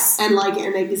 Yes. And like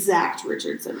an exact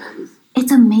Richard Simmons.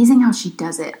 It's amazing how she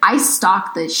does it. I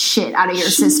stalk the shit out of your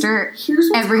sister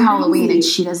every Halloween, and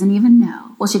she doesn't even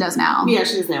know. Well, she does now. Yeah,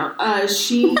 she does now.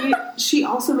 She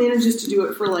also manages to do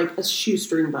it for like a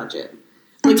shoestring budget.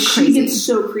 Like, That's she crazy. gets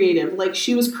so creative. Like,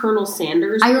 she was Colonel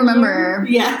Sanders. I remember.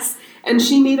 Yes. And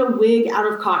she made a wig out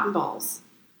of cotton balls.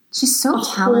 She's so A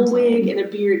talented. whole wig and a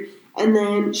beard. And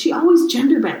then she always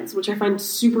gender bends, which I find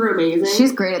super amazing.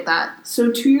 She's great at that.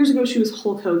 So 2 years ago, she was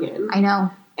Hulk Hogan. I know.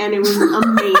 And it was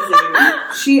amazing.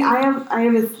 I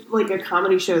have a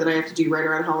comedy show that I have to do right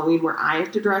around Halloween where I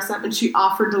have to dress up, and she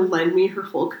offered to lend me her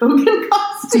Hulk Hogan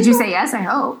costume. Did you say yes? I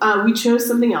hope. We chose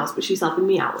something else, but she's helping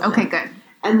me out with Okay, it. good.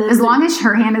 And then As long as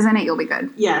her hand is in it, you'll be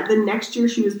good. Yeah, the next year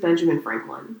she was Benjamin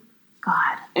Franklin.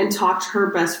 God. And talked her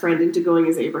best friend into going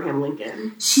as Abraham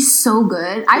Lincoln. She's so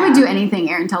good. I would do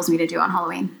anything Erin tells me to do on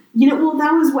Halloween. You know, well,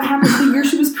 that was what happened the year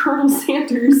she was Colonel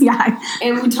Sanders. Yeah.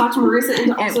 And we talked Marissa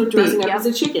into also dressing up Yep. as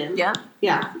a chicken. Yep.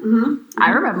 Yeah. Mm-hmm. I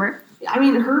remember. I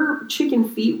mean, her chicken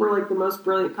feet were like the most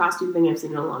brilliant costume thing I've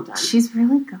seen in a long time. She's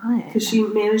really good. Because she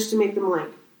managed to make them like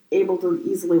able to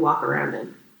easily walk around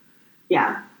in.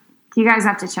 Yeah. You guys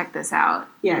have to check this out.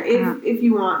 Yeah. If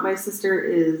you want, my sister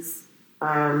is,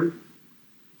 God,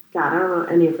 I don't know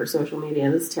any of her social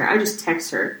media. This is terrible. I just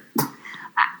text her.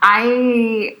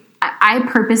 I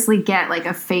purposely get like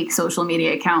a fake social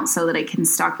media account so that I can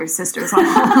stalk your sisters on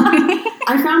Halloween.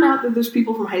 I found out that there's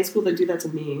people from high school that do that to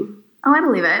me. Oh, I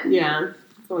believe it. Yeah.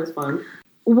 It's always fun.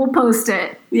 We'll post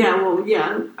it. Yeah, well,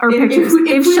 yeah. Or pictures.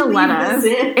 If we she'll leave let us.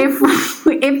 this in.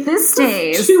 If this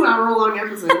stays. 2-hour-long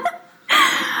episode.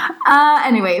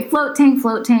 Anyway, float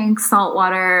tank,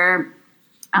 saltwater.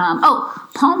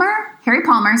 Harry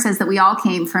Palmer says that we all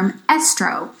came from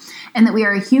Estro and that we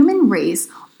are a human race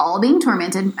all being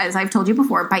tormented, as I've told you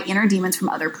before, by inner demons from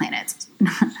other planets.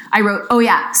 I wrote, oh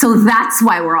yeah, so that's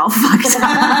why we're all fucked up.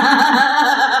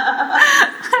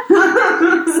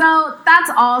 So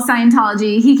that's all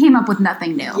Scientology. He came up with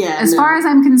nothing new. Yeah, as far as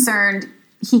I'm concerned,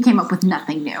 he came up with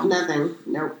nothing new. Nothing.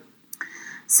 Nope.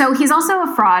 So he's also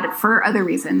a fraud for other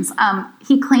reasons.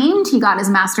 He claimed he got his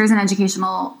master's in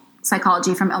educational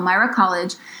psychology from Elmira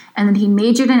College, and then he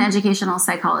majored in educational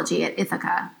psychology at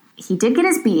Ithaca. He did get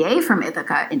his BA from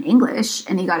Ithaca in English,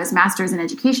 and he got his master's in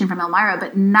education from Elmira,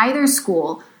 but neither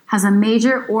school has a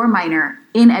major or minor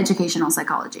in educational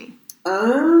psychology.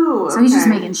 Oh, okay. So he's just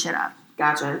making shit up.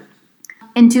 Gotcha.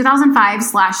 In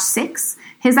 2005/6,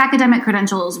 his academic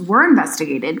credentials were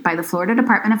investigated by the Florida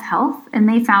Department of Health, and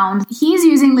they found he's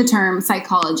using the term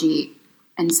psychology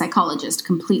and psychologist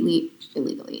completely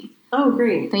illegally. Oh,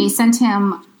 great. They sent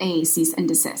him a cease and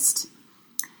desist.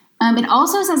 It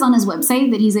also says on his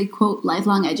website that he's a, quote,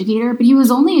 lifelong educator, but he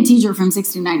was only a teacher from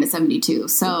 69 to 72,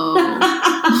 so...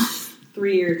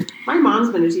 3 years. My mom's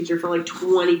been a teacher for like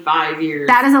 25 years.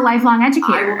 That is a lifelong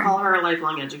educator. I will call her a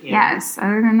lifelong educator. Yes.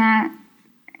 Other than that,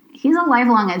 he's a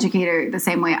lifelong educator the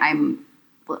same way I'm,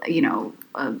 a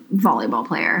volleyball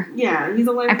player. Yeah, he's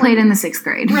a lifelong... I played in the 6th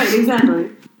grade. Right, exactly.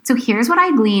 So here's what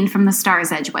I gleaned from the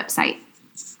Star's Edge website.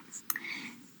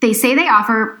 They say they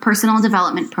offer personal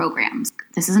development programs.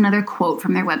 This is another quote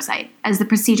from their website. As the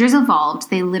procedures evolved,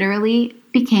 they literally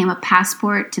became a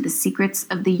passport to the secrets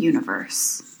of the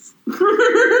universe.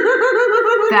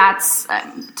 That's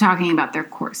talking about their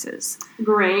courses.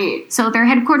 Great. So they're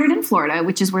headquartered in Florida,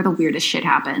 which is where the weirdest shit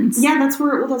happens. Yeah, that's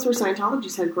where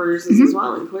Scientology's headquarters is as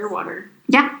well, in Clearwater.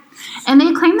 Yeah. And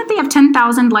they claim that they have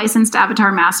 10,000 licensed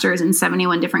Avatar Masters in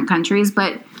 71 different countries,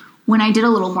 but when I did a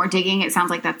little more digging, it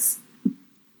sounds like that's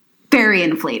very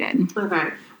inflated.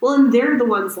 Okay. Well, and they're the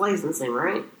ones licensing,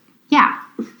 right? Yeah.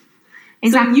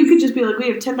 Exactly. So you could just be like, we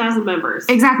have 10,000 members.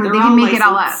 Exactly. They're they can make licensed. it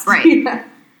all up. Right. Yeah.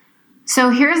 So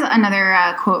here's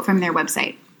another quote from their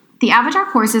website. The Avatar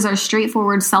courses are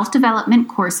straightforward self-development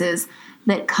courses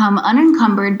that come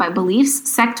unencumbered by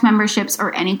beliefs, sect memberships,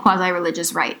 or any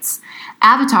quasi-religious rites.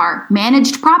 Avatar,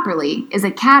 managed properly, is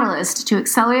a catalyst to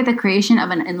accelerate the creation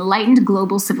of an enlightened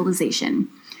global civilization.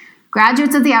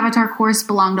 Graduates of the Avatar course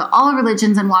belong to all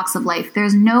religions and walks of life.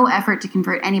 There's no effort to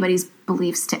convert anybody's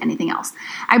beliefs to anything else.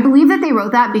 I believe that they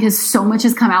wrote that because so much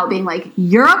has come out being like,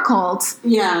 you're a cult.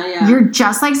 Yeah. You're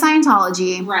just like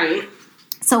Scientology. Right.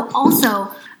 So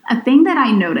also, a thing that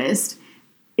I noticed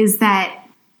is that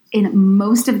in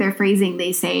most of their phrasing,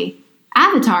 they say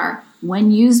Avatar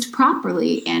when used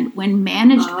properly and when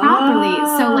managed properly.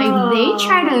 So like they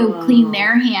try to clean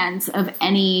their hands of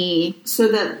any... So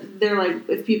that they're like,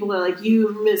 if people are like,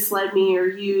 you misled me or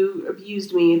you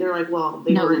abused me, they're like, well,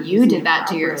 they no, weren't you using did it that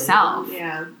to properly. yourself.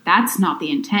 Yeah. That's not the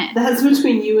intent. That's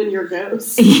between you and your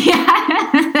ghost.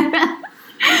 Yeah.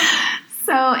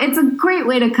 So it's a great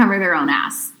way to cover their own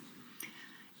ass.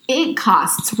 It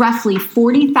costs roughly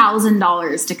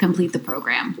 $40,000 to complete the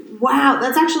program. Wow,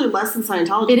 that's actually less than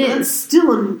Scientology. It but is. That's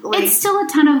still It's still a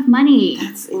ton of money.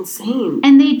 That's insane.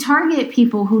 And they target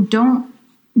people who can't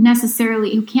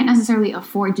necessarily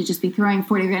afford to just be throwing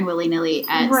 40 grand willy-nilly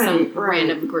at some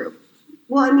random group.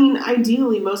 Well, I mean,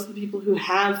 ideally, most of the people who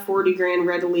have 40 grand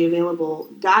readily available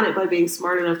got it by being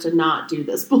smart enough to not do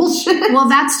this bullshit. Well,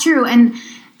 that's true. And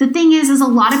the thing is a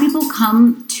lot of people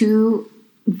come to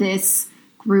this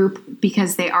group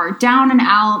because they are down and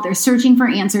out. They're searching for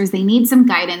answers. They need some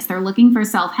guidance. They're looking for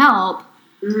self-help.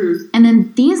 Mm-hmm. And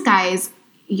then these guys,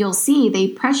 you'll see, they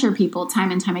pressure people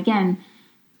time and time again.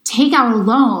 Take out a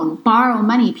loan, borrow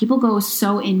money. People go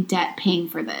so in debt paying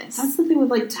for this. That's the thing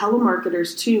with like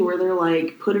telemarketers too, where they're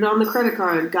like, put it on the credit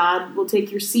card. God will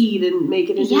take your seed and make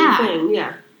it into a thing.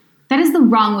 Yeah. That is the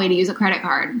wrong way to use a credit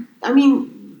card. I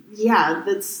mean, yeah,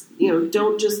 that's,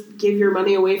 don't just give your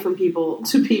money away from people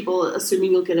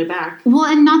assuming you'll get it back. Well,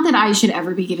 and not that I should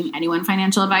ever be giving anyone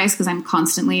financial advice because I'm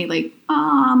constantly like,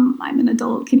 I'm an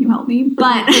adult. Can you help me?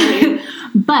 But,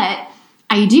 but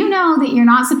I do know that you're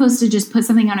not supposed to just put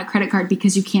something on a credit card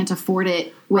because you can't afford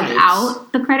it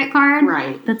without the credit card.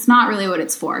 Right. That's not really what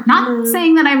it's for. Not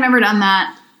saying that I've never done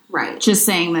that. Right. Just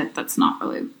saying that that's not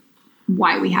really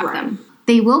why we have them.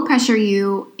 They will pressure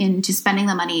you into spending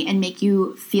the money and make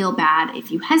you feel bad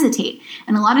if you hesitate.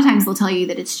 And a lot of times they'll tell you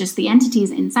that it's just the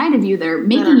entities inside of you that are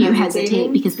making you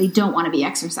hesitate because they don't want to be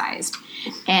exercised.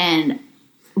 And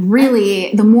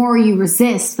really, the more you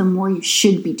resist, the more you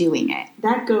should be doing it.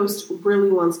 That ghost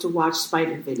really wants to watch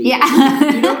spider videos.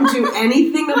 Yeah. You don't do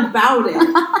anything about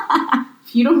it.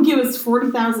 If you don't give us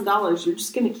 $40,000, you're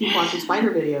just going to keep watching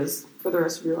spider videos for the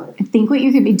rest of your life. Think what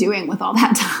you could be doing with all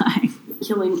that time.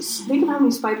 Think of how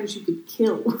many spiders you could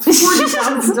kill with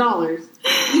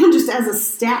 $40,000. Even just as a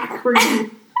stack where you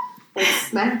can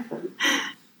smack them.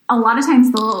 A lot of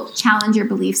times they'll challenge your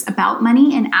beliefs about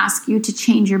money and ask you to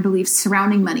change your beliefs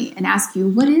surrounding money and ask you,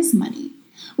 what is money?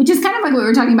 Which is kind of like what we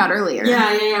were talking about earlier.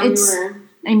 Yeah.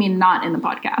 I mean, not in the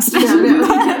podcast. No.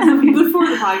 Before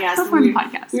the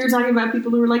podcast. We were talking about people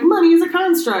who were like, money is a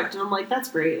construct. And I'm like, that's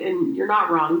great. And you're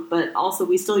not wrong. But also,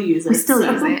 we still use it. We still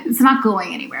use it. It's not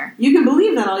going anywhere. You can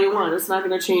believe that all you want. It's not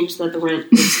going to change that the rent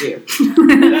is due.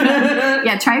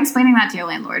 Yeah, try explaining that to your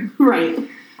landlord. Right.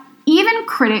 Even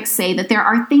critics say that there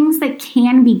are things that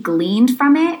can be gleaned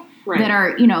from it that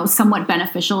are, somewhat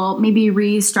beneficial. Maybe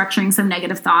restructuring some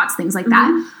negative thoughts, things like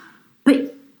that.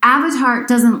 But Avatar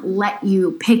doesn't let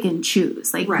you pick and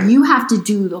choose. You have to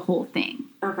do the whole thing.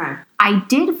 Okay. I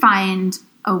did find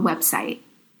a website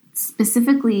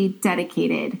specifically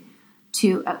dedicated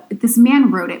to... this man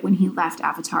wrote it when he left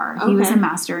Avatar. Okay. He was a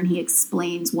master, and he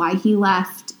explains why he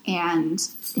left, and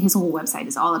his whole website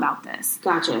is all about this.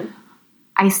 Gotcha.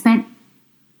 I spent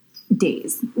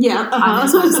days on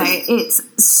this website. It's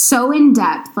so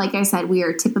in-depth. Like I said, we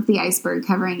are tip of the iceberg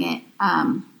covering it.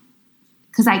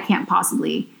 Because I can't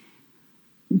possibly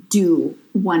do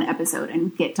one episode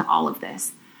and get to all of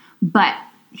this. But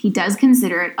he does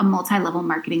consider it a multi-level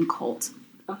marketing cult.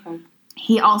 Okay.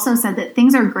 He also said that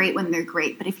things are great when they're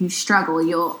great, but if you struggle,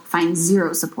 you'll find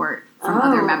zero support from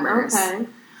other members. Okay.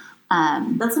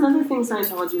 That's another thing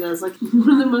Scientology does. Like,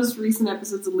 one of the most recent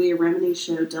episodes of Leah Remini's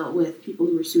show dealt with people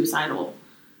who were suicidal,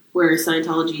 where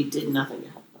Scientology did nothing to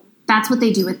help. That's what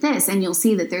they do with this. And you'll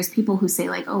see that there's people who say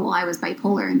like, oh, well, I was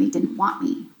bipolar and they didn't want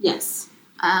me. Yes.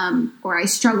 Or I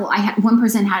struggle. One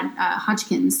person had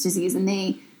Hodgkin's disease and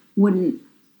they didn't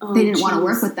want to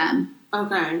work with them.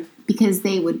 Okay. Because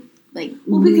they would leave them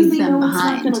behind. Because they know it's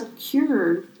not going to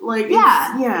cure.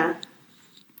 Yeah.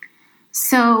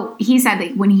 So he said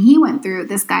that when he went through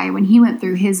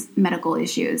his medical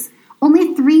issues,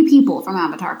 only 3 people from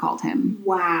Avatar called him.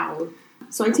 Wow.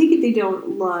 So I take it they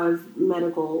don't love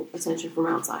medical attention from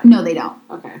outside. No, they don't.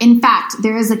 Okay. In fact,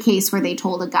 there is a case where they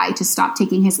told a guy to stop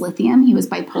taking his lithium. He was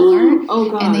bipolar. Oh,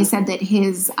 God. And they said that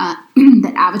his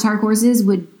that Avatar courses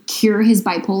would cure his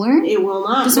bipolar It will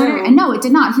not. disorder. No. And no, it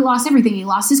did not. He lost everything. He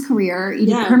lost his career. He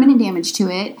did permanent damage to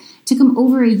it. It took him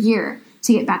over a year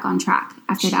to get back on track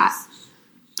after that.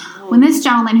 Oh. When this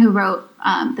gentleman who wrote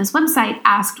this website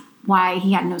asked why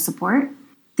he had no support,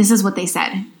 this is what they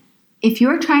said. If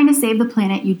you're trying to save the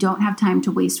planet, you don't have time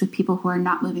to waste with people who are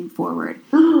not moving forward.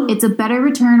 It's a better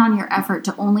return on your effort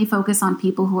to only focus on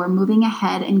people who are moving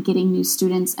ahead and getting new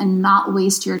students and not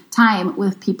waste your time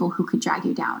with people who could drag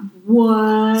you down.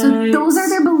 What? So those are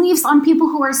their beliefs on people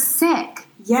who are sick.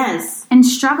 Yes. And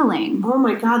struggling. Oh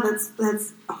my God,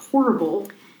 that's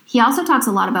horrible. He also talks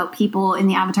a lot about people in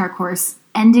the Avatar course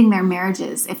ending their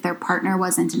marriages if their partner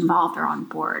wasn't involved or on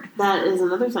board. That is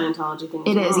another Scientology thing.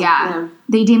 It is, yeah.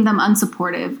 They deem them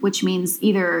unsupportive, which means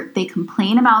either they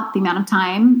complain about the amount of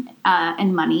time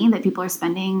and money that people are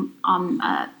spending on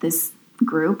this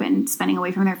group and spending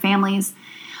away from their families,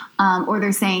 or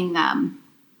they're saying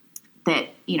that,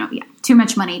 too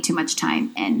much money, too much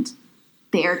time, and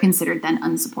they are considered then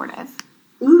unsupportive.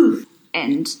 Ooh.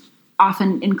 And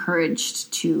often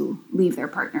encouraged to leave their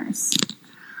partners.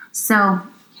 So,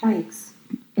 yikes.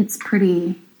 It's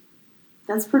pretty...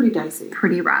 That's pretty dicey.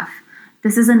 Pretty rough.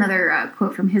 This is another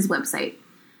quote from his website.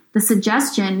 The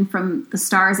suggestion from the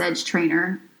Star's Edge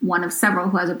trainer, one of several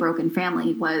who has a broken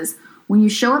family, was, when you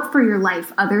show up for your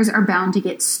life, others are bound to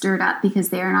get stirred up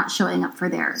because they are not showing up for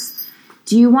theirs.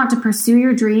 Do you want to pursue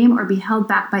your dream or be held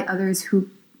back by others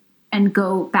and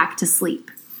go back to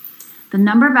sleep? The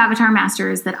number of Avatar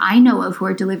masters that I know of who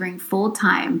are delivering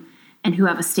full-time and who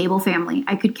have a stable family,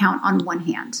 I could count on one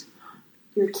hand.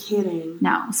 You're kidding.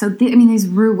 No. So, these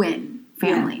ruin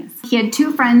families. Yeah. He had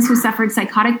 2 friends who suffered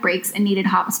psychotic breaks and needed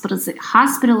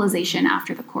hospitalization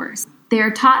after the course. They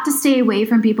are taught to stay away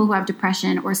from people who have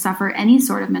depression or suffer any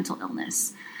sort of mental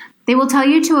illness. They will tell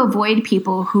you to avoid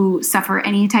people who suffer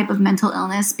any type of mental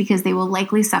illness because they will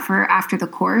likely suffer after the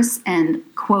course and,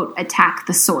 quote, attack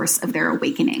the source of their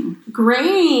awakening.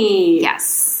 Great.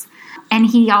 Yes. And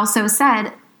he also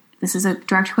said... This is a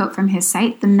direct quote from his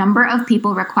site. The number of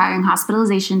people requiring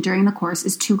hospitalization during the course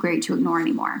is too great to ignore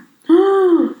anymore.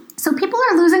 So people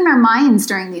are losing their minds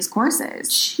during these courses.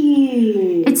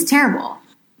 Jeez. It's terrible.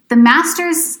 The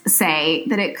masters say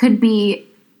that it couldn't be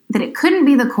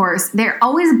the course. They're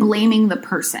always blaming the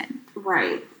person.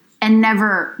 Right. And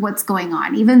never what's going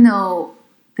on, even though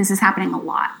this is happening a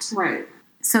lot. Right.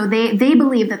 So they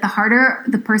believe that the harder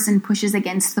the person pushes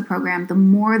against the program, the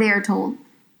more they are told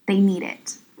they need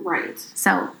it. Right.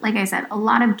 So, like I said, a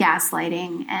lot of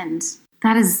gaslighting, and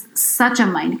that is such a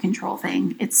mind control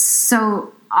thing. It's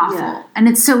so awful. Yeah. And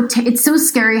it's so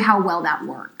scary how well that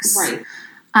works. Right.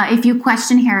 If you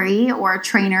question Harry or a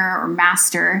trainer or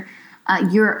master,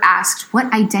 you're asked,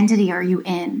 what identity are you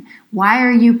in? Why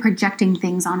are you projecting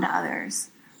things onto others?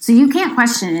 So you can't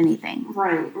question anything.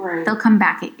 Right. They'll come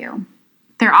back at you.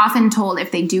 They're often told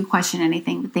if they do question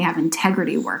anything that they have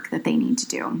integrity work that they need to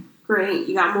do. Great.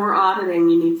 You got more auditing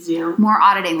you need to do. More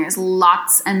auditing. There's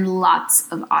lots and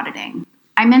lots of auditing.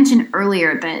 I mentioned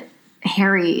earlier that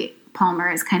Harry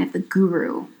Palmer is kind of the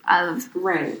guru of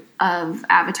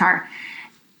Avatar.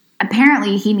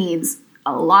 Apparently, he needs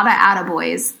a lot of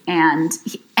attaboys, and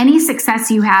any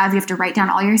success you have to write down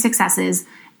all your successes,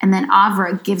 and then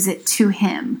Avra gives it to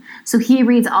him. So he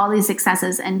reads all these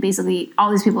successes, and basically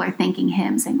all these people are thanking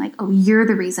him, saying like, oh, you're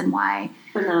the reason why.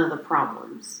 But none of the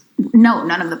problems. No,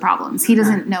 none of the problems. He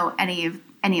doesn't know any of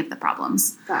the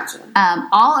problems. Gotcha.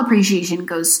 All appreciation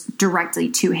goes directly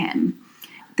to him.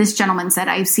 This gentleman said,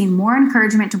 I've seen more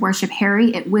encouragement to worship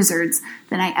Harry at Wizards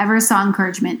than I ever saw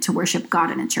encouragement to worship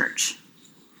God in a church.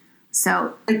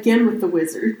 So again with the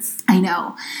Wizards. I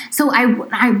know. So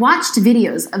I watched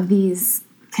videos of these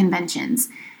conventions,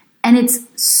 and it's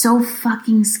so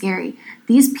fucking scary.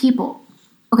 These people,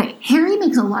 okay, Harry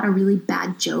makes a lot of really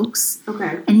bad jokes.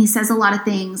 Okay. And he says a lot of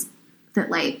things that,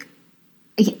 like,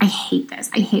 I hate this.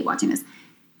 I hate watching this.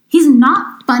 He's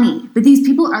not funny, but these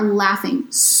people are laughing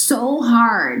so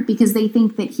hard because they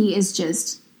think that he is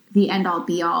just the end-all,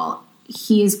 be-all.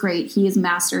 He is great. He is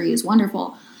master. He is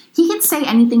wonderful. He can say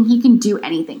anything. He can do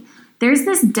anything. There's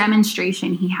this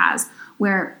demonstration he has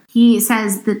where he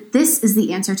says that this is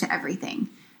the answer to everything.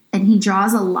 And he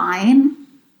draws a line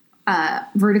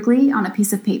vertically on a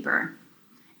piece of paper.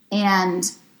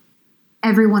 And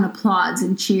everyone applauds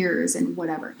and cheers and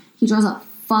whatever. He draws a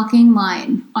fucking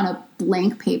line on a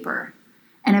blank paper.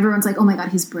 And everyone's like, oh my God,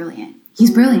 he's brilliant.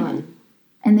 He's brilliant.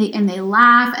 And they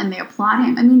laugh and they applaud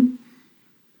him. I mean,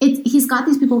 he's got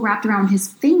these people wrapped around his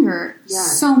finger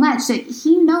so much that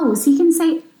he knows he can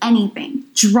say anything.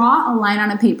 Draw a line on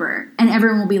a paper and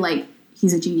everyone will be like,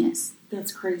 he's a genius.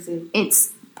 That's crazy.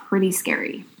 It's pretty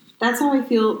scary. That's how I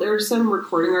feel. There are some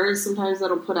recording artists sometimes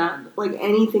that'll put out, like,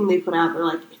 anything they put out, they're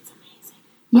like, it's amazing.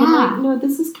 And I'm like, no,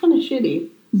 this is kind of shitty.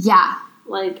 Yeah.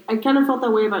 Like, I kind of felt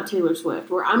that way about Taylor Swift,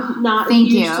 where I'm not a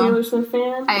huge Taylor Swift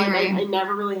fan. I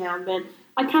never really have been.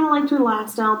 I kind of liked her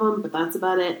last album, but that's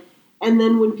about it. And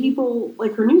then when people,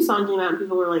 like, her new song came out and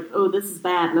people were like, oh, this is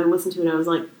bad. And I listened to it and I was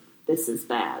like, this is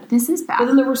bad. This is bad. But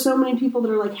then there were so many people that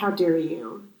are like, how dare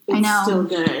you? It's still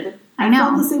good. I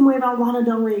know. felt the same way about Lana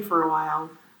Del Rey for a while.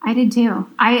 I did too.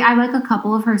 I like a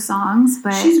couple of her songs,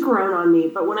 but she's grown on me.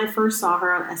 But when I first saw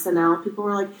her on SNL, people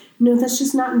were like, no, that's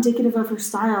just not indicative of her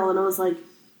style. And I was like,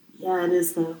 yeah, it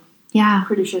is though. Yeah. I'm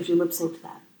pretty sure she lip synced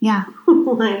that. Yeah.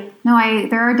 Like, no,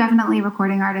 there are definitely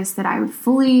recording artists that I would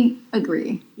fully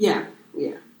agree. Yeah.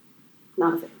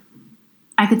 Not a fan.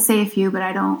 I could say a few, but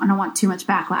I don't want too much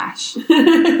backlash.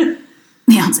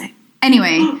 Beyonce.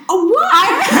 Anyway. Oh, what?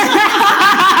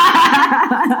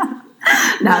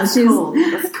 That's cold.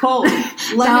 That's cold.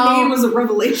 Lemonade was a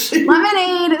revelation.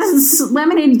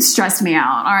 Lemonade stressed me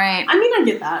out, all right? I mean, I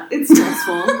get that. It's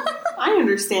stressful. I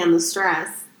understand the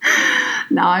stress.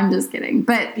 No, I'm just kidding.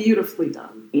 But beautifully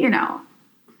done. You know,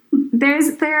 there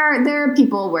are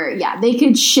people where, they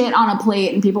could shit on a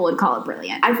plate and people would call it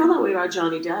brilliant. I feel that way about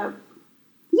Johnny Depp.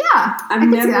 Yeah,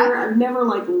 I've never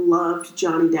like loved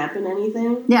Johnny Depp in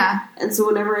anything. Yeah. And so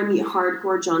whenever I meet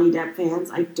hardcore Johnny Depp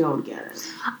fans, I don't get it.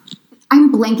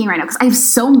 I'm blanking right now because I have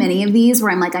so many of these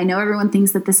where I'm like, I know everyone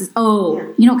thinks that this is,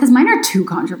 because mine are too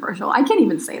controversial. I can't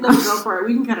even say them. No, go for it.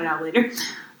 We can cut it out later.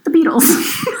 The Beatles.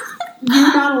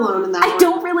 You're not alone in that one. I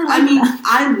don't really like them.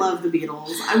 I love the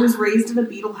Beatles. I was raised in a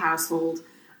Beatle household.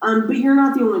 But you're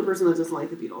not the only person that doesn't like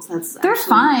the Beatles. They're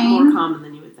fine. More common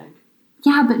than you would think.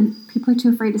 Yeah, but people are too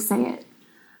afraid to say it.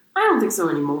 I don't think so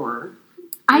anymore.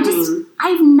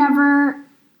 I've never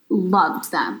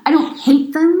loved them. I don't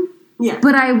hate them. Yeah.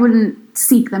 But I wouldn't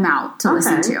seek them out to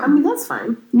listen to. I mean, that's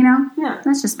fine. You know? Yeah.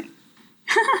 That's just me.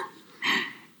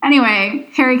 Anyway,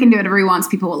 Harry can do whatever he wants.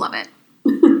 People will love it.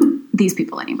 These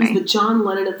people, anyway. He's the John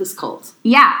Lennon of this cult.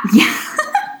 Yeah.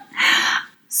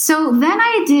 So then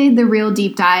I did the real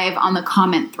deep dive on the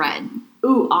comment thread.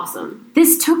 Ooh, awesome.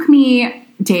 This took me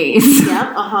days.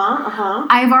 Yep, uh-huh.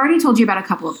 I've already told you about a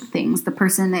couple of the things. The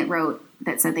person that wrote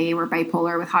that said they were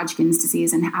bipolar with Hodgkin's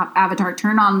disease and Avatar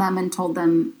turned on them and told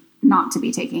them not to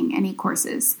be taking any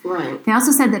courses. Right. They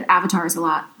also said that Avatar is a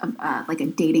lot of like a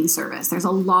dating service. There's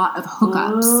a lot of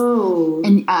hookups. Oh.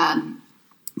 And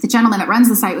the gentleman that runs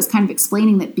the site was kind of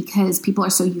explaining that because people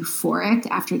are so euphoric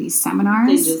after these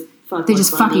seminars, they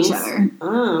just fuck each other.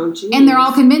 Oh, geez. And they're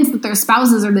all convinced that their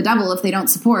spouses are the devil if they don't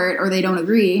support or they don't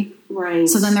agree. Right.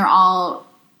 So then they're all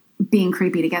being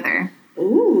creepy together.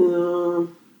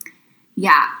 Ooh.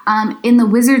 Yeah. In the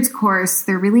Wizards course,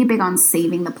 they're really big on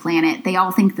saving the planet. They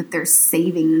all think that they're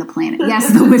saving the planet.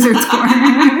 Yes, the Wizards course.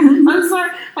 I'm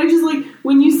sorry. I just like,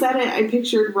 when you said it, I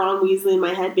pictured Ron Weasley in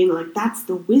my head being like, that's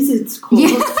the Wizards course.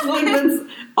 Yeah. Like, that's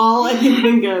all I can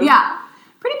think of. Yeah.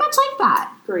 Pretty much like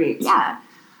that. Great. Yeah.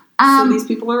 So these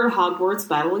people are at Hogwarts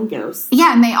battling ghosts.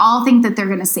 Yeah, and they all think that they're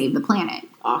going to save the planet.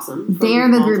 Awesome. They're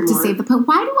the group to save the planet.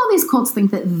 Why do all these cults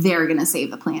think that they're going to save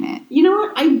the planet? You know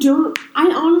what? I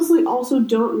honestly also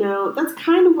don't know. That's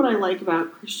kind of what I like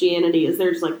about Christianity is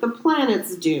there's like, the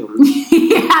planet's doomed.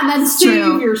 Yeah, that's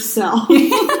true. Save yourself.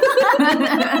 They're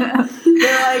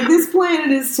like, this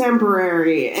planet is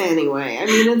temporary anyway. I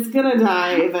mean, it's going to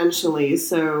die eventually.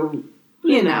 So,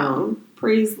 you know,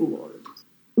 praise the Lord.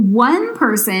 One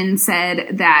person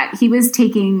said that he was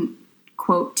taking,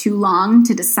 quote, too long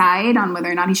to decide on whether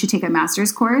or not he should take a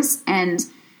master's course, and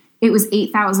it was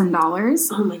 $8,000.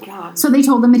 Oh my God. So they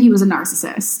told him that he was a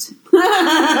narcissist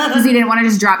because he didn't want to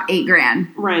just drop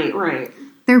 $8,000. Right.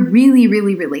 They're really,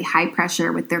 really, really high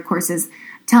pressure with their courses,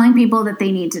 telling people that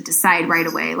they need to decide right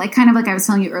away. Like kind of like I was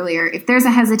telling you earlier, if there's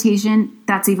a hesitation,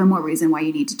 that's even more reason why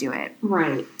you need to do it.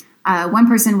 Right. One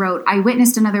person wrote, I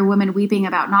witnessed another woman weeping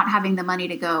about not having the money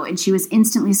to go, and she was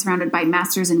instantly surrounded by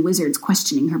masters and wizards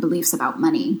questioning her beliefs about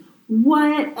money. What?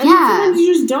 I mean, Yeah. sometimes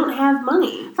you just don't have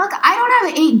money. Fuck, I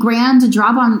don't have $8,000 to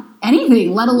drop on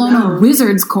anything, let alone a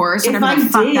wizard's course, If whatever I the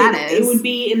fuck did, that is. it would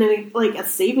be in a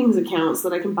savings account so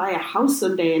that I can buy a house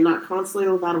someday and not constantly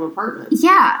live out of apartments.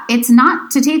 Yeah, it's not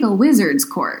to take a wizard's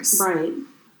course. Right.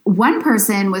 One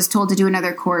person was told to do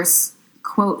another course,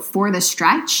 quote, for the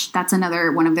stretch. That's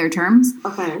another one of their terms.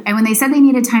 Okay. And when they said they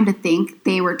needed time to think,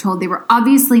 they were told they were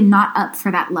obviously not up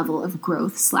for that level of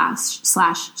growth slash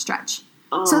stretch.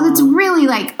 So that's really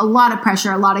like a lot of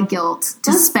pressure, a lot of guilt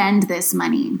to spend this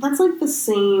money. That's like the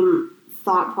same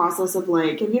thought process of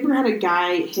like, have you ever had a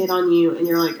guy hit on you and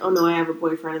you're like, oh no, I have a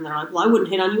boyfriend, and they're like, well, I wouldn't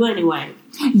hit on you anyway.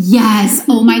 Yes.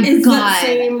 Oh my It's God. that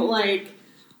same like,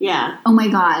 yeah. Oh my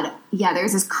God. Yeah,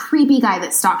 there's this creepy guy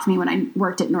that stalked me when I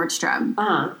worked at Nordstrom.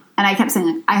 And I kept saying,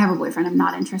 like, I have a boyfriend. I'm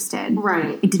not interested.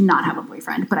 Right. I did not have a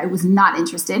boyfriend, but I was not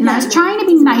interested. And I was Yeah, trying to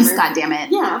be doesn't nice, matter. goddammit.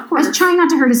 Yeah, of I course. was trying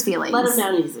not to hurt his feelings. Let him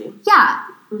down easy. Yeah.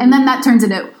 And then that turns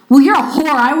into, well, you're a whore.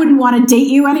 I wouldn't want to date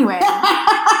you anyway.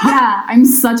 Yeah, I'm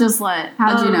such a slut.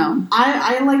 How'd you know?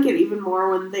 I like it even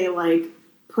more when they like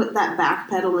put that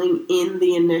backpedaling in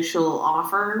the initial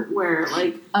offer where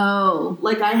like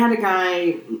I had a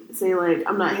guy say like,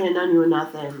 I'm not hitting on you or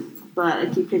nothing, but I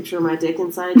keep picturing my dick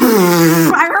inside you.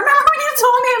 I remember when you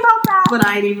told me about that. But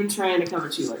I ain't even trying to come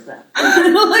at you like that.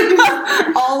 Like,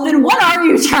 all Then what are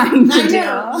you trying to I do?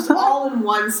 know. All in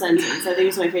one sentence, I think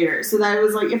is my favorite. So that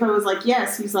was like, if I was like,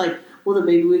 yes, he's like, well, then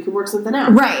maybe we could work something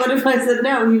out. Right. But if I said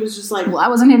no, he was just like, Well, I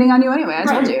wasn't hitting on you anyway. I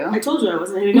told right, you. I told you I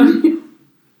wasn't hitting on you.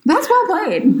 That's well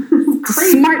played.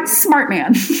 Crazy. Smart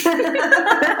man. Not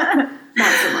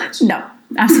so much. No,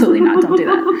 absolutely not. Don't do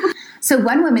that. So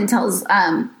one woman tells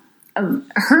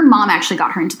her mom actually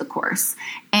got her into the course,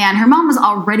 and her mom was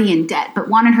already in debt, but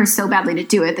wanted her so badly to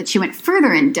do it that she went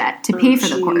further in debt to pay for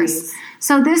the course.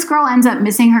 So this girl ends up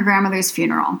missing her grandmother's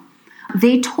funeral.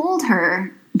 They told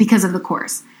her because of the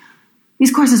course.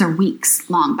 These courses are weeks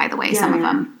long, by the way, some of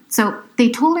them. So they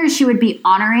told her she would be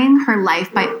honoring her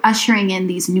life by ushering in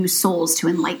these new souls to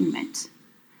enlightenment.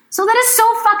 So that is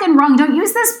so fucking wrong. Don't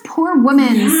use this poor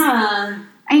woman's... Yeah.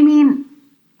 I mean,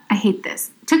 I hate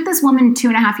this. It took this woman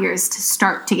 2.5 years to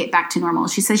start to get back to normal.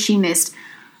 She says she missed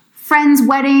friends'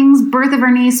 weddings, birth of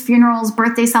her niece, funerals,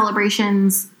 birthday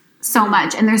celebrations, so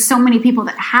much. And there's so many people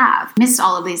that have missed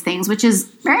all of these things, which is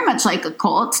very much like a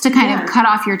cult to kind of cut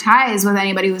off your ties with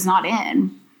anybody who's not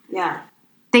in. Yeah.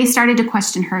 They started to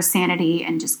question her sanity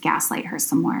and just gaslight her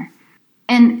some more.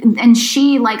 And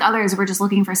she, like others, were just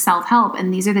looking for self-help.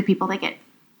 And these are the people that get,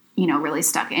 really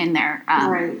stuck in there.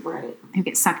 Right. Who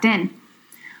get sucked in.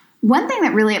 One thing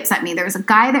that really upset me, there was a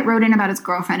guy that wrote in about his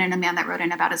girlfriend and a man that wrote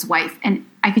in about his wife. And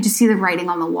I could just see the writing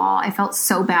on the wall. I felt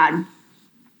so bad.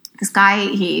 This guy,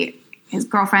 his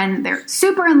girlfriend, they're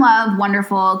super in love,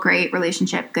 wonderful, great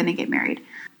relationship, gonna get married.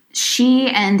 She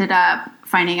ended up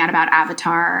finding out about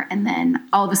Avatar and then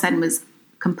all of a sudden was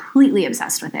completely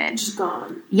obsessed with it. Just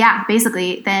gone. Yeah,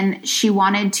 basically. Then she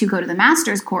wanted to go to the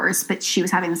master's course, but she was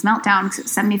having this meltdown because it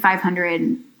was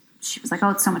 $7,500. she was like, oh,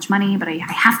 it's so much money, but I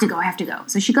have to go.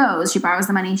 So she goes, she borrows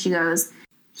the money, she goes.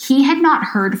 He had not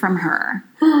heard from her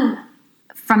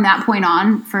from that point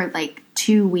on for like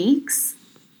 2 weeks.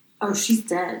 Oh, she's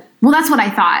dead. Well, that's what I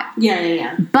thought.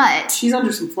 Yeah. But she's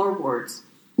under some floorboards.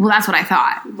 Well, that's what I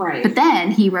thought. Right. But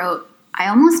then he wrote, I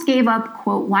almost gave up,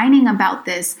 quote, whining about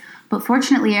this, but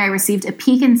fortunately I received a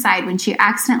peek inside when she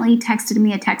accidentally texted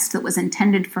me a text that was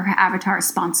intended for her Avatar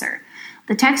sponsor.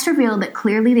 The text revealed that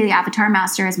clearly the Avatar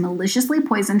master has maliciously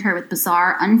poisoned her with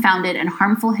bizarre, unfounded, and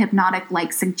harmful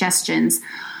hypnotic-like suggestions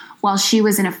while she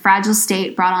was in a fragile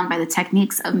state brought on by the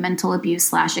techniques of mental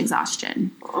abuse /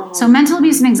 exhaustion. Oh. So mental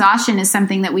abuse and exhaustion is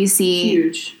something that we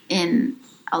see in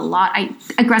a lot.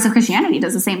 Aggressive Christianity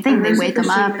does the same thing. They wake them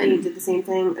up. And did the same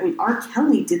thing. I mean, R.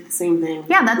 Kelly did the same thing.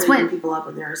 Yeah, that's what people up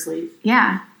when they're asleep.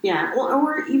 Yeah. Yeah. Well,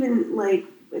 or even like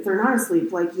if they're not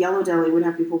asleep, like Yellow Deli would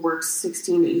have people work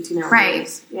 16 to 18 hours. Right.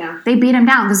 Days. Yeah. They beat them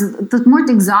down because the more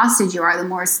exhausted you are, the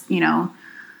more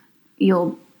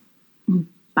you'll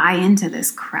buy into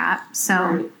this crap. So.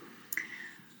 Right.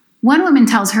 One woman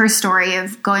tells her story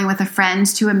of going with a friend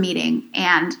to a meeting,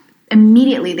 and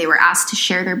immediately they were asked to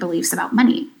share their beliefs about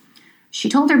money. She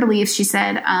told her beliefs. She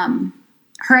said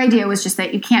her idea was just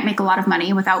that you can't make a lot of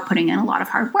money without putting in a lot of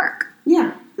hard work.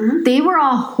 Yeah. Mm-hmm. They were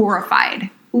all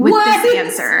horrified with this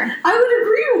answer. I would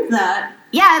agree with that.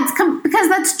 Yeah, it's because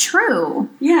that's true.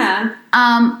 Yeah.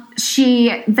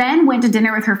 She then went to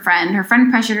dinner with her friend. Her friend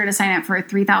pressured her to sign up for a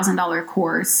 $3,000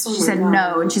 course. She said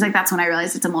no, and she's like, that's when I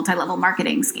realized it's a multi-level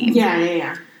marketing scheme.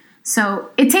 Yeah. So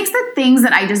it takes the things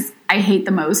that I hate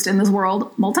the most in this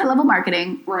world, multi-level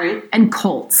marketing, right, and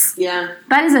cults. Yeah.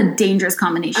 That is a dangerous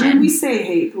combination. I mean, we say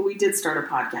hate, but we did start a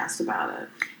podcast about it.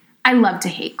 I love to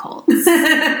hate cults.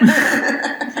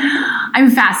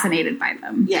 I'm fascinated by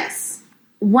them. Yes.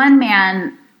 One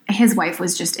man, his wife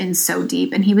was just in so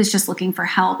deep, and he was just looking for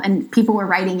help, and people were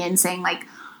writing in saying like,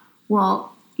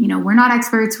 well, we're not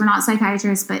experts, we're not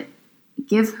psychiatrists, but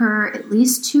give her at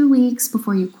least 2 weeks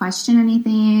before you question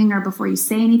anything or before you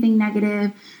say anything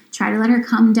negative. Try to let her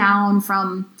come down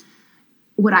from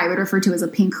what I would refer to as a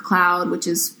pink cloud, which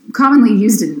is commonly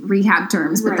used in rehab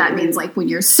terms, but that means like when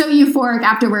you're so euphoric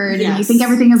afterward and you think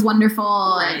everything is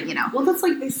wonderful and, Well, that's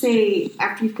like they say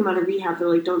after you've come out of rehab, they're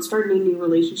like, don't start any new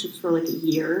relationships for like a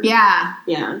year. Yeah.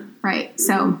 Yeah. Right.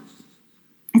 So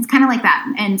it's kind of like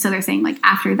that. And so they're saying like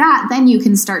after that, then you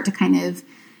can start to kind of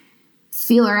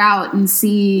feel her out and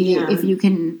see if you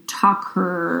can talk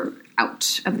her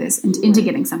out of this and into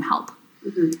getting some help.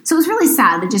 Mm-hmm. So it's really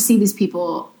sad to just see these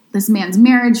people, this man's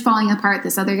marriage falling apart,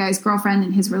 this other guy's girlfriend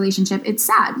and his relationship. It's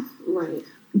sad. Right.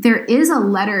 There is a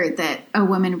letter that a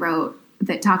woman wrote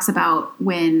that talks about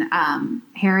when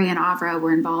Harry and Avra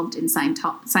were involved in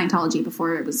Scientology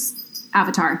before it was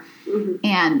Avatar. Mm-hmm.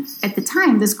 And at the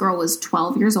time, this girl was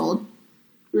 12 years old.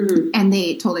 Mm-hmm. And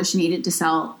they told her she needed to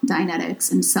sell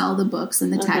Dianetics and sell the books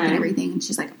and the tech and everything. And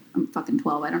she's like, I'm fucking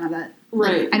 12. I don't have that.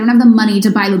 Right. Like, I don't have the money to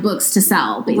buy the books to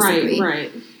sell, basically. Right.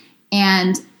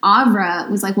 And Avra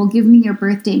was like, well, give me your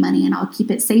birthday money and I'll keep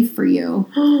it safe for you.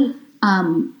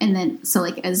 And then, so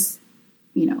like as,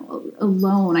 a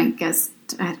loan, I guess,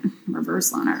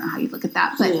 reverse loan. I don't know how you look at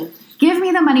that. But give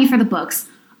me the money for the books.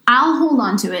 I'll hold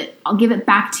on to it. I'll give it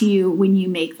back to you when you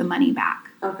make the money back.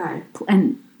 Okay.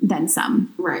 And then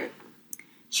some. Right.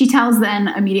 She tells then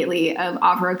immediately of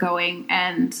Avra going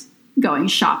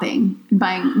shopping and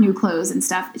buying new clothes and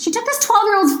stuff. She took this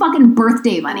 12-year-old's fucking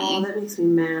birthday money. Oh, that makes me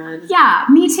mad. Yeah,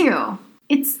 me too.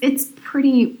 It's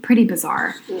pretty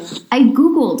bizarre. Yeah. I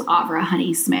Googled Avra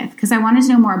Honey Smith because I wanted to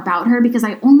know more about her because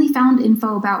I only found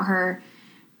info about her.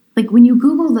 Like when you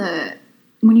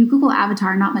Google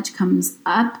Avatar, not much comes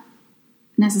up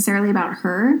necessarily about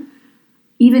her,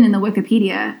 even in the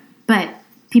Wikipedia, but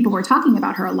people were talking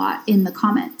about her a lot in the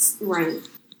comments. Right.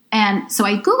 And so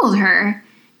I Googled her,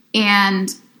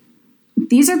 and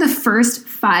these are the first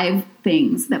 5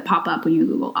 things that pop up when you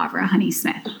Google Avra Honey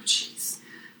Smith. Oh, jeez.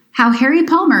 How Harry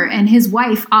Palmer and his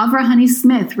wife, Avra Honey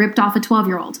Smith, ripped off a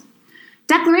 12-year-old.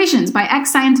 Declarations by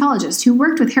ex-Scientologists who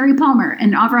worked with Harry Palmer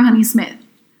and Avra Honey Smith.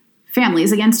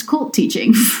 Families against cult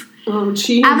teaching. Oh,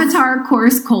 jeez. Avatar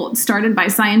course cult started by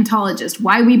Scientologists.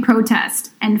 Why we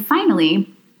protest. And finally,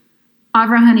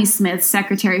 Avra Honey Smith,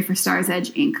 Secretary for Stars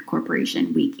Edge Inc.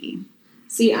 Corporation Wiki.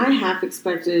 See, I half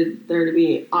expected there to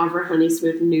be Avra Honey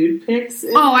Smith nude pics.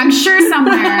 Oh, I'm sure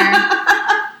somewhere.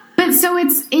 But so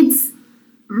it's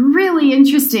really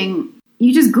interesting.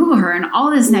 You just Google her and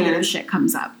all this negative shit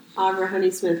comes up. Avra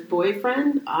Honey Smith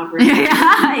boyfriend?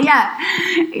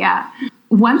 Yeah.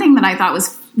 One thing that I thought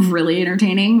was really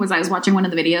entertaining was I was watching one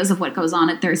of the videos of what goes on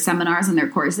at their seminars and their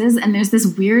courses, and there's this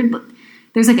weird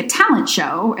there's like a talent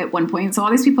show at one point. So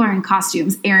all these people are in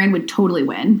costumes. Erin would totally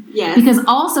win. Yes. Because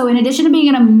also, in addition to being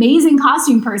an amazing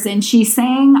costume person, she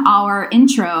sang our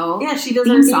intro. Yeah, she does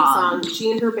her theme song.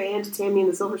 She and her band, Tammy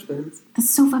and the Silver Spoons. That's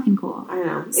so fucking cool. I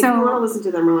know. If So- you want to listen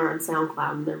to them, they're on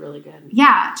SoundCloud, and they're really good.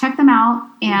 Yeah, check them out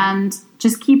and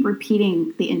just keep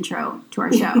repeating the intro to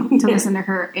our show to listen to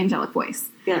her angelic voice.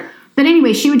 Yeah. But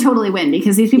anyway, she would totally win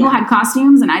because these people Yeah. had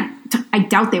costumes, and I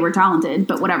doubt they were talented,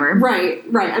 but whatever. Right.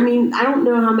 I mean, I don't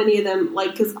know how many of them,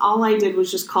 like, because all I did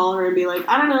was just call her and be like,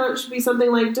 I don't know, it should be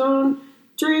something like, don't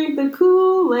drink the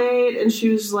Kool-Aid. And she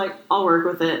was like, I'll work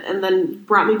with it. And then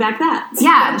brought me back that.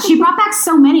 Yeah, she brought back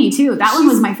so many, too. That one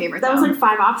was my favorite, That though. was like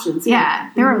 5 options. Yeah,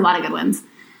 there were a lot of good ones.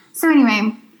 So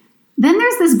anyway, then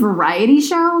there's this variety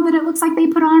show that it looks like they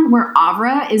put on where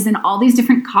Avra is in all these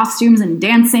different costumes and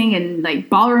dancing and like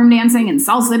ballroom dancing and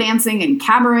salsa dancing and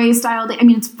cabaret style. I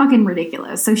mean, it's fucking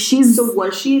ridiculous. So she's... So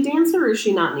was she a dancer or is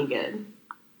she not any good?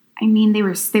 I mean, they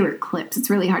were clips. It's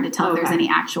really hard to tell if there's Okay. any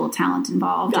actual talent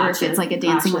involved or if Gotcha. it's like a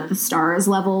Dancing Gotcha. with the Stars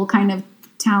level kind of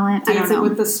talent. I don't Dancing know.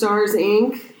 with the Stars,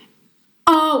 Inc.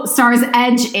 Oh, Stars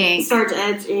Edge Inc. Stars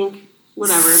Edge, Inc.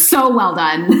 Whatever. So well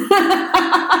done.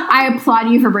 I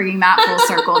applaud you for bringing that full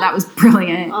circle. That was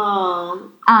brilliant. Oh.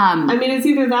 I mean, it's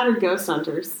either that or Ghost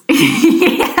Hunters.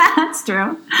 Yeah, that's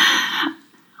true.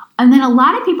 And then a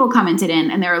lot of people commented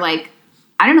in and they were like,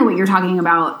 I don't know what you're talking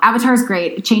about. Avatar's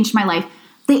great. It changed my life.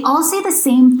 They all say the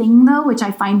same thing, though, which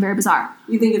I find very bizarre.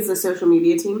 You think it's the social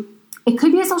media team? It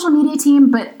could be a social media team,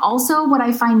 but also what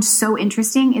I find so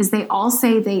interesting is they all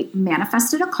say they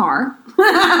manifested a car.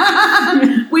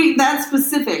 Wait, that's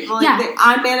specific. Like, Yeah.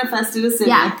 I manifested a Civic.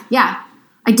 Yeah.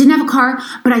 I didn't have a car,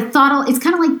 but I thought it's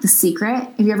kind of like The Secret.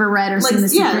 Have you ever read or seen The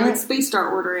Secret? Like Space Star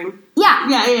ordering. Yeah.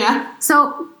 Yeah.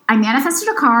 So I manifested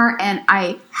a car and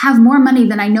I have more money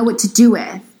than I know what to do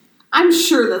with. I'm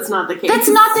sure that's not the case. That's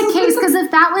not the case, because if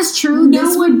that was true,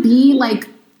 this would be like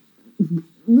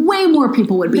way more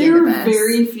people would be There into are this.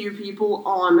 very few people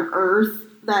on Earth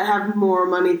that have more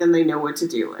money than they know what to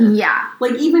do with. Yeah.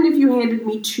 Like, even if you handed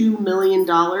me $2 million,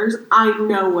 I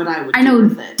know what I would do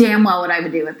with it. Damn well what I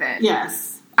would do with it.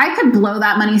 Yes. I could blow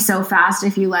that money so fast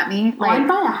if you let me. Well, I'd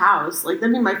buy a house. Like,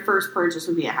 that'd be my first purchase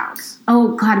would be a house.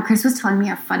 Oh, God, Chris was telling me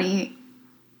a funny...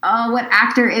 Oh, what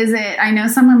actor is it? I know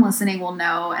someone listening will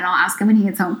know, and I'll ask him when he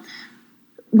gets home.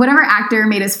 Whatever actor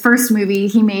made his first movie,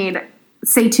 he made,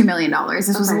 say, $2 million.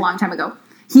 This was a long time ago.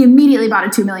 He immediately bought a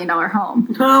 $2 million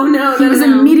home. Oh, no, He was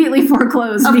no. immediately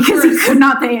foreclosed Of because he course. could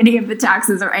not pay any of the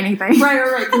taxes or anything.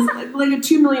 Right. Because, like, a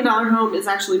 $2 million home is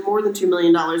actually more than $2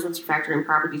 million once you factor in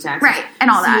property taxes. Right, and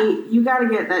all that. You got to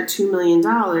get that $2 million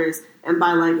and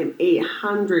buy, like, an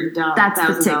 $800,000 That's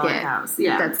the ticket. house.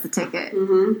 Yeah. That's the ticket.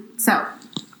 Mm-hmm. So,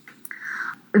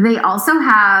 they also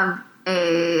have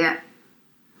I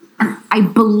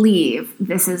believe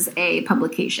this is a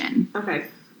publication. Okay.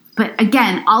 But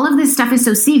again, all of this stuff is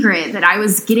so secret that I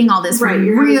was getting all this from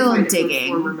You're having to real find it from digging.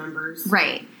 former members.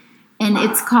 Right. And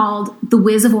it's called The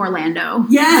Wiz of Orlando.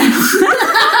 Yes!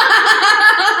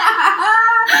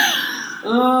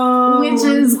 Oh. Which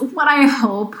is what I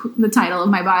hope the title of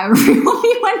my biography will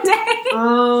be one day.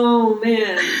 Oh,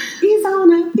 man. He's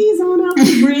on a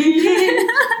bridge.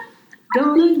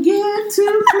 Gonna get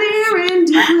too clear and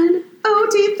doing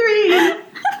OT3.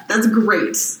 That's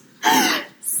great.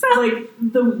 So, Like,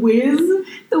 The Wiz.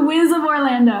 The Wiz of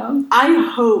Orlando. I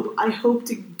hope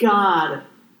to God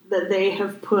that they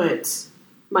have put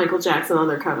Michael Jackson on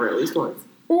their cover at least once.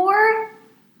 Or,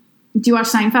 do you watch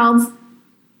Seinfeld?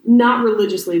 Not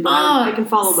religiously, but I can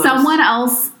follow those. Someone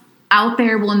else out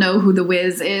there will know who the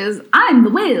Wiz is. I'm the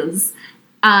Wiz.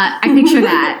 I picture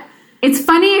that. It's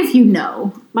funny if you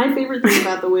know. My favorite thing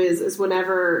about The Wiz is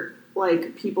whenever,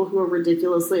 like, people who are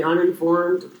ridiculously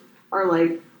uninformed are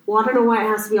like, well, I don't know why it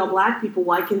has to be all black people.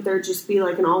 Why can't there just be,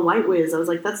 like, an all-white Wiz? I was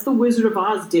like, that's the Wizard of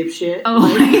Oz, dipshit. Oh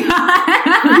Like, my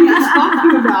God. what are you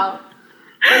talking about?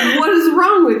 Like, what is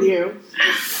wrong with you?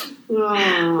 Oh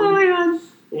my God.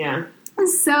 Yeah.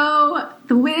 So,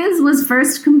 The Wiz was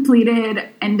first completed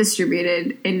and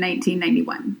distributed in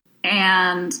 1991.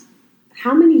 And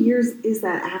How many years is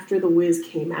that after The Wiz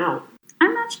came out?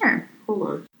 I'm not sure. Hold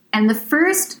on. And the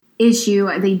first issue,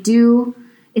 it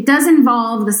does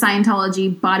involve the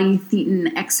Scientology body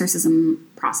thetan exorcism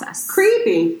process.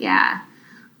 Creepy. Yeah.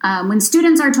 When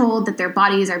students are told that their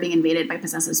bodies are being invaded by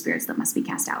possessive spirits that must be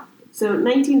cast out. So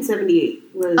 1978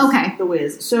 was The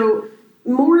Wiz. So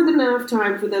more than enough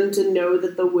time for them to know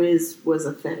that The Wiz was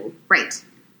a thing. Right.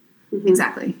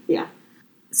 Exactly. Yeah.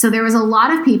 So there was a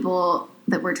lot of people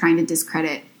that were trying to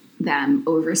discredit them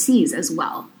overseas as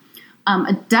well.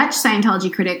 A Dutch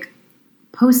Scientology critic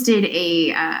posted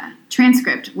a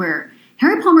transcript where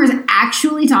Harry Palmer is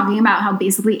actually talking about how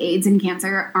basically AIDS and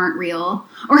cancer aren't real,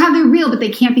 or how they're real, but they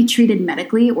can't be treated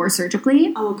medically or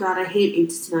surgically. Oh, God, I hate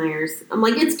AIDS deniers. I'm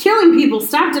like, it's killing people.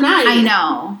 Stop denying I it.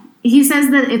 know. He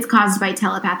says that it's caused by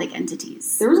telepathic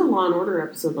entities. There was a Law and Order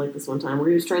episode like this one time where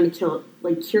he was trying to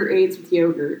cure AIDS with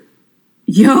yogurt.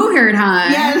 Yogurt, huh?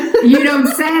 Yeah. You don't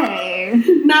say.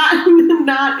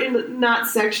 Not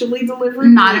sexually delivered.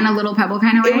 Not in a little pebble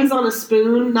kind of way? It was on a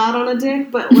spoon, not on a dick,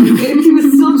 but like he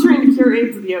was still trying to cure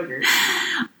AIDS with yogurt.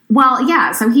 Well,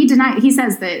 yeah, so he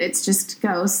says that it's just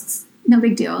ghosts. No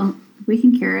big deal. We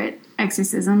can cure it.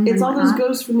 Exorcism. It's all those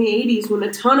ghosts from the 80s when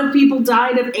a ton of people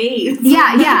died of AIDS.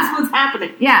 Yeah, That's what's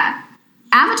happening. Yeah.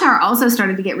 Avatar also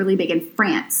started to get really big in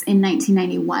France in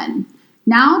 1991.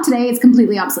 Now, today, it's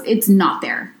completely obsolete. It's not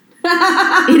there.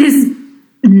 It is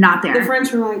not there. The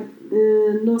French were like,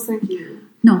 no, thank you.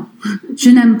 No,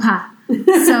 je n'aime pas.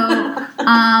 So,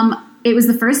 it was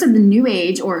the first of the New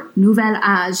Age or Nouvelle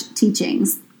Age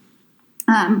teachings.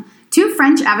 Two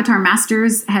French Avatar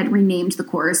masters had renamed the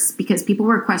course because people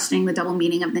were questioning the double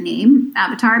meaning of the name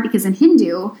Avatar, because in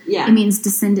Hindu, it means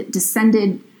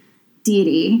descended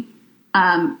deity,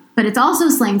 but it's also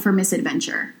slang for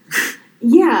misadventure.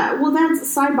 Yeah, well,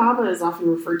 Sai Baba is often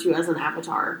referred to as an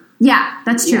avatar. Yeah,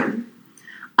 that's true.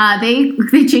 Yeah. They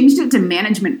changed it to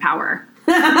management power,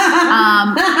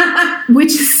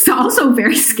 which is also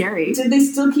very scary. Did they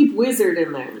still keep wizard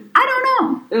in there? I don't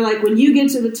know. They're like, when you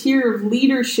get to the tier of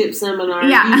leadership seminar,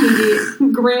 you can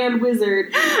be grand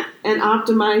wizard and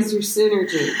optimize your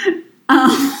synergy.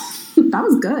 That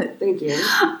was good. Thank you.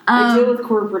 I deal with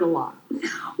corporate a lot.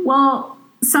 Well,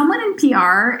 someone in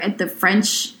PR at the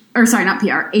French... Or sorry, not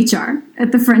PR, HR,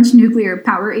 at the French Nuclear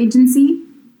Power Agency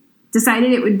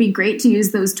decided it would be great to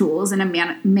use those tools in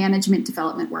a management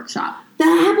development workshop. That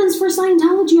happens for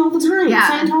Scientology all the time. Yeah.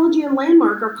 Scientology and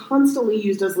Landmark are constantly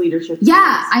used as leadership tools.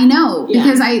 Yeah, I know. Yeah.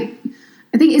 Because I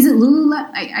think, is it Lululemon?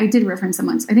 I did reference them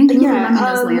once. I think Lululemon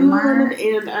does Landmark.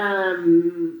 Lululemon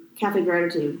and Cafe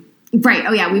Gratitude. Right.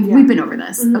 Oh, yeah. We've been over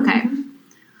this. Mm-hmm. Okay.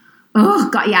 Oh,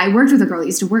 God, yeah, I worked with a girl that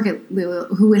used to work at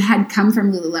Lulu who had come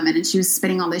from Lululemon, and she was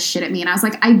spitting all this shit at me, and I was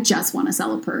like, I just want to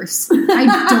sell a purse. I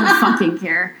don't fucking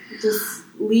care. Just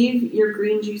leave your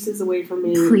green juices away from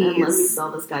me. Please. And let me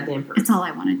sell this goddamn purse. It's all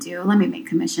I want to do. Let me make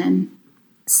commission.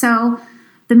 So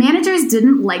the managers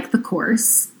didn't like the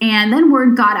course, and then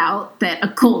word got out that a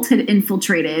cult had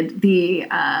infiltrated the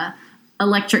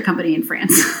electric company in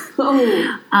France.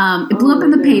 It blew up in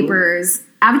the papers.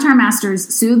 Avatar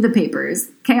Masters sued the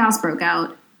papers. Chaos broke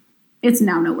out. It's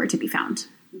now nowhere to be found.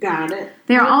 Got it.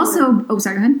 They are also... Oh,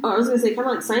 sorry, go ahead. Oh, I was going to say, kind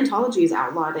of like Scientology is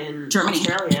outlawed in Germany.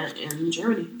 Australia and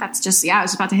Germany. That's just... Yeah, I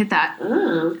was about to hit that.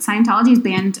 Oh. Scientology is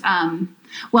banned...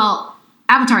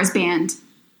 Avatar is banned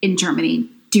in Germany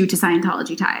due to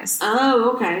Scientology ties.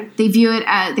 Oh, okay. They view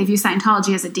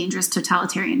Scientology as a dangerous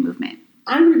totalitarian movement.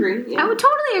 I would agree. Yeah. I would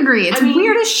totally agree. It's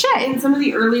weird as shit. In some of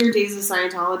the earlier days of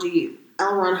Scientology...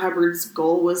 L. Ron Hubbard's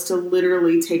goal was to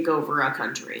literally take over a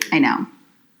country. I know.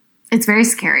 It's very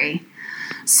scary.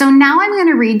 So now I'm going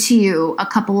to read to you a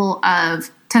couple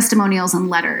of testimonials and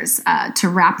letters to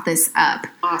wrap this up.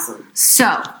 Awesome.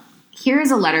 So here is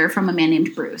a letter from a man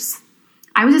named Bruce.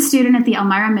 I was a student at the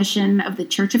Elmira mission of the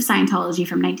Church of Scientology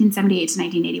from 1978 to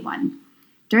 1981.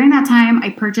 During that time, I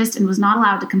purchased and was not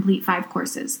allowed to complete 5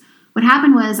 courses. What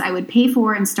happened was I would pay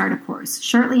for and start a course.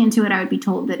 Shortly into it, I would be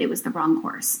told that it was the wrong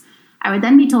course. I would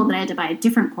then be told that I had to buy a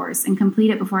different course and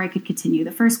complete it before I could continue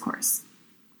the first course.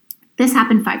 This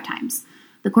happened 5 times.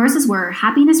 The courses were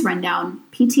Happiness Rundown,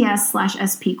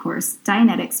 PTS/SP course,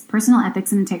 Dianetics, Personal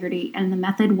Ethics and Integrity, and the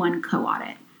Method 1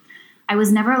 co-audit. I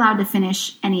was never allowed to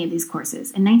finish any of these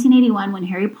courses. In 1981, when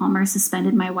Harry Palmer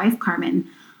suspended my wife Carmen,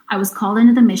 I was called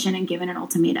into the mission and given an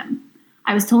ultimatum.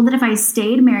 I was told that if I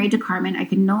stayed married to Carmen, I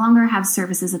could no longer have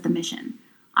services at the mission.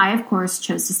 I, of course,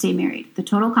 chose to stay married. The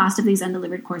total cost of these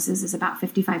undelivered courses is about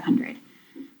 $5,500.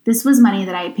 This was money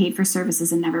that I had paid for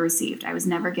services and never received. I was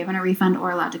never given a refund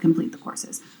or allowed to complete the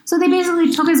courses. So they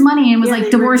basically took his money and was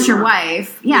like, divorce your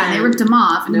wife. Yeah, they ripped him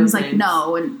off. And he was like,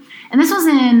 no. And this was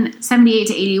in 78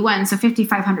 to 81, so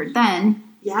 $5,500 then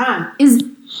is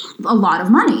a lot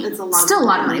of money. It's still a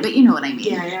lot of money, but you know what I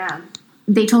mean. Yeah.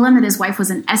 They told him that his wife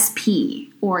was an SP,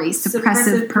 or a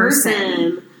suppressive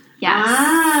person. Yes.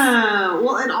 Wow.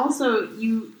 Well, and also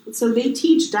so they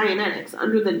teach Dianetics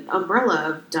under the umbrella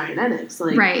of Dianetics.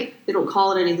 Like, right. They don't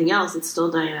call it anything else. It's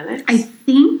still Dianetics. I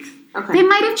think okay. They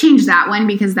might have changed that one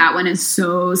because that one is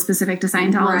so specific to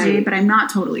Scientology, but I'm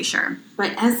not totally sure.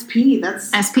 But that's classic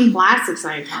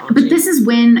Scientology. But this is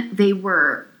when they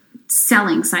were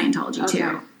selling Scientology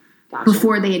too. Gotcha.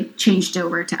 Before they had changed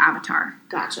over to Avatar.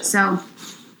 Gotcha. So,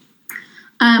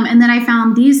 And then I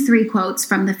found these 3 quotes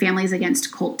from the Families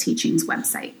Against Cult Teachings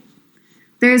website.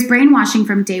 There is brainwashing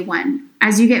from day one.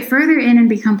 As you get further in and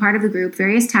become part of the group,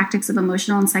 various tactics of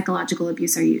emotional and psychological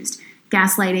abuse are used.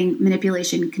 Gaslighting,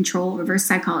 manipulation, control, reverse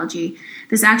psychology.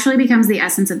 This actually becomes the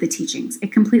essence of the teachings.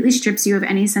 It completely strips you of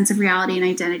any sense of reality and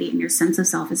identity, and your sense of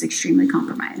self is extremely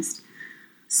compromised.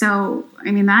 So,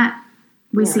 I mean, that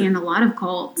we see in a lot of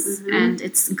cults, and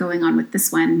it's going on with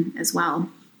this one as well.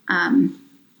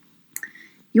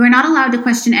 You are not allowed to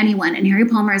question anyone, and Harry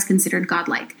Palmer is considered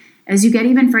godlike. As you get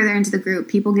even further into the group,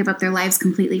 people give up their lives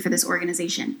completely for this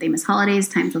organization. They miss holidays,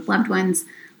 times with loved ones,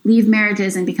 leave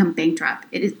marriages, and become bankrupt.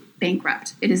 It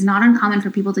is not uncommon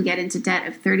for people to get into debt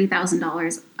of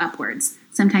 $30,000 upwards,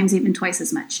 sometimes even twice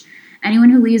as much. Anyone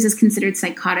who leaves is considered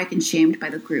psychotic and shamed by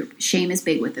the group. Shame is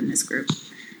big within this group.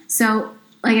 So,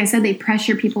 like I said, they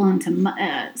pressure people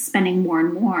into spending more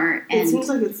and more. And it seems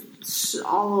like it's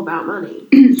all about money.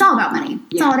 It's all about money.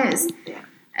 That's all it is. Yeah.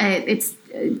 It's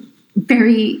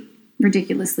very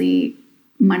ridiculously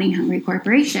money-hungry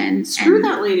corporation. Screw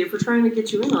that lady for trying to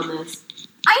get you in on this.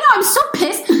 I know, I'm so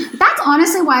pissed. That's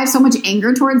honestly why I have so much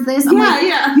anger towards this. I'm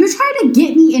Yeah. You're trying to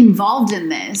get me involved in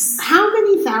this. How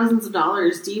many thousands of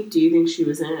dollars deep do you think she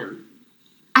was in?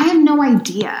 I have no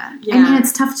idea. Yeah. I mean,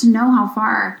 it's tough to know how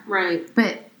far. Right.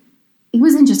 But it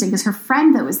was interesting because her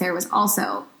friend that was there was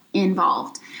also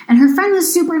involved. And her friend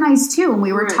was super nice too. And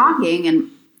we were talking,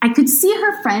 and I could see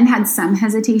her friend had some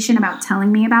hesitation about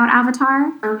telling me about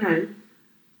Avatar. Okay.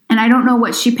 And I don't know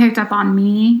what she picked up on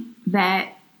me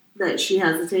that she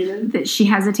hesitated.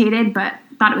 But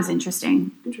thought it was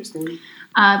interesting. Interesting.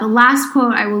 The last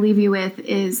quote I will leave you with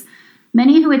is,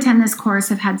 many who attend this course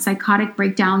have had psychotic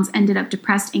breakdowns, ended up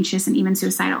depressed, anxious, and even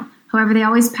suicidal. However, they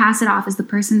always pass it off as the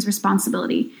person's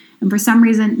responsibility. And for some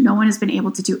reason, no one has been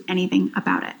able to do anything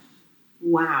about it.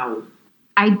 Wow.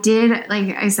 I did,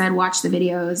 like I said, watch the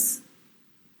videos.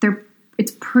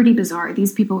 It's pretty bizarre.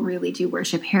 These people really do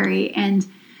worship Harry. And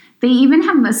they even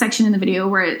have a section in the video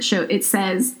where it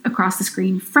says across the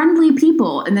screen, friendly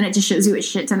people. And then it just shows you a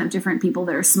shit ton of different people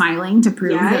that are smiling to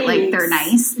prove that like they're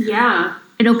nice. Yeah.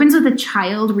 It opens with a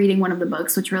child reading one of the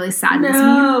books, which really saddens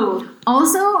me.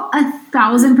 Also,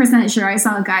 1,000% sure I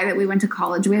saw a guy that we went to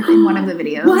college with in one of the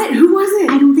videos. What? Who was it?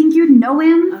 I don't think you'd know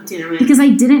him. Oh, damn it. Because I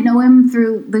didn't know him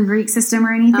through the Greek system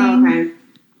or anything. Oh, okay.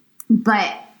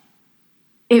 But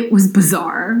it was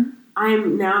bizarre.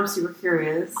 I'm super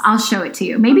curious. I'll show it to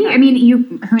you. Maybe, I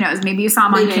mean, who knows? Maybe you saw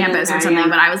him on campus or something,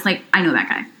 but I was like, I know that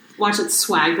guy. Watch it,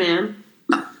 Swagman.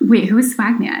 Wait, who is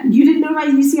Swagman? You didn't know about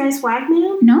UCI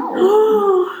Swagman? No.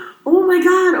 Oh my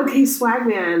god. Okay,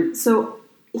 Swagman. So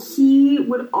he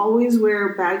would always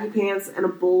wear baggy pants and a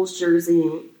Bulls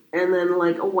jersey and then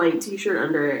like a white t-shirt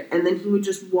under it. And then he would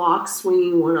just walk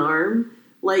swinging one arm.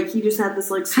 Like he just had this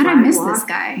like swag How'd I miss walk. this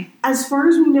guy? As far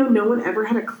as we know, no one ever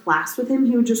had a class with him.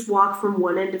 He would just walk from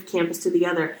one end of campus to the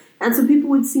other. And so people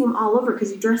would see him all over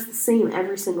because he dressed the same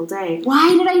every single day. Why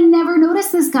did I never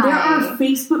notice this guy? There are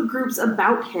Facebook groups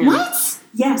about him. What?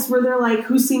 Yes, where they're like,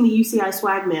 who's seen the UCI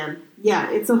swag man? Yeah,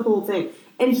 it's a whole thing.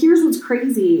 And here's what's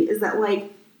crazy is that,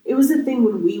 like, it was a thing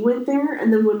when we went there,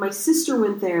 and then when my sister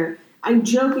went there, I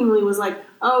jokingly was like,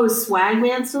 oh, is swag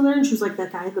man still there? And she was like,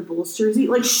 that guy in the Bulls jersey?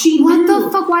 Like, she knew. What the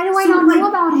fuck? Why do I not know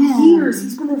about him? Years.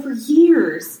 He's been there for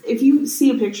years. If you see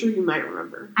a picture, you might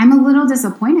remember. I'm a little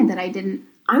disappointed that I didn't.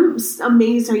 I'm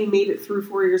amazed how you made it through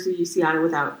 4 years of UCI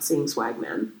without seeing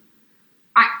Swagman.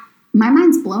 My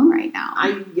mind's blown right now.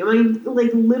 I mean,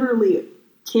 like, literally,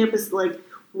 campus, like,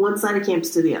 one side of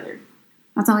campus to the other.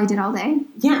 That's all I did all day?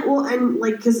 Yeah, well, and,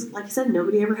 like, because, like I said,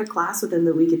 nobody ever had class with him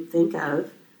that we could think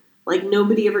of. Like,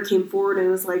 nobody ever came forward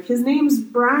and was like, his name's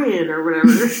Brian or whatever.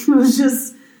 It was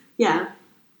just, yeah,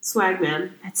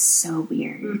 Swagman. That's so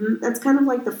weird. Mm-hmm. That's kind of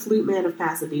like the Flute Man of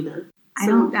Pasadena.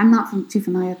 I'm not too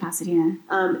familiar with Pasadena.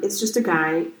 It's just a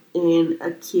guy in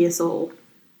a Kia Soul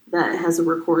that has a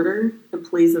recorder and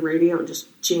plays the radio and just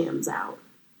jams out.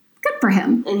 Good for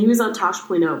him. And he was on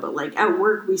Tosh.0, but like at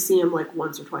work we see him like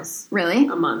once or twice. Really?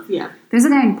 A month, yeah. There's a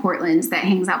guy in Portland that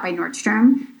hangs out by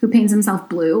Nordstrom who paints himself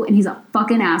blue, and he's a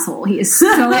fucking asshole. He is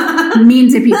so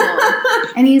mean to people.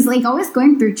 And he's like always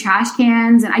going through trash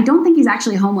cans, and I don't think he's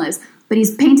actually homeless, but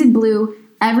he's painted blue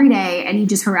every day, and he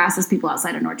just harasses people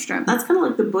outside of Nordstrom. That's kind of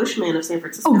like the Bushman of San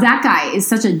Francisco. Oh, that guy is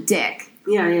such a dick.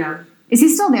 Yeah, yeah. Is he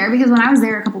still there? Because when I was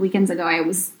there a couple weekends ago, I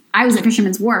was at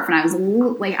Fisherman's Wharf, and I was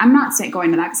like, I'm not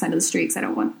going to that side of the street because I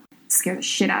don't want to scare the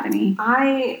shit out of me.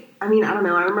 I mean, I don't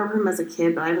know. I remember him as a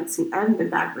kid, but I haven't been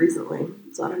back recently,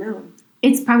 so I don't know.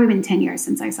 It's probably been 10 years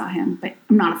since I saw him, but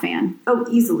I'm not a fan. Oh,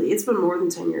 easily. It's been more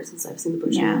than 10 years since I've seen the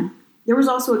Bushman. Yeah. There was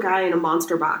also a guy in a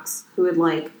Monster Box who would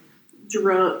like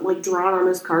drawn on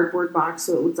his cardboard box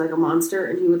so it looks like a monster,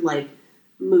 and he would like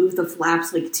move the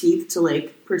flaps like teeth to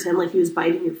like pretend like he was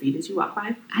biting your feet as you walk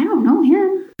by. I don't know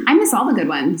him. I miss all the good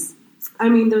ones. I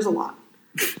mean, there's a lot.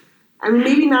 I mean,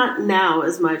 maybe not now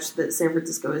as much that San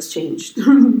Francisco has changed,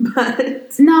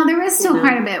 but... No, there was still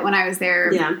quite a bit when I was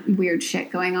there. Yeah. Weird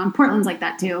shit going on. Portland's like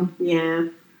that, too. Yeah.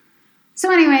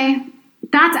 So anyway,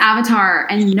 that's Avatar,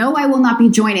 and no, I will not be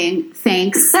joining.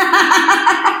 Thanks. In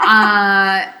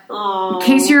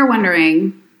case you're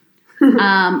wondering.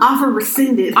 Offer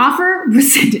rescinded. Offer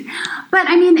rescinded. But,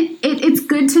 I mean, it's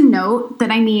good to note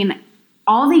that, I mean...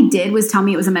 all they did was tell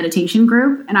me it was a meditation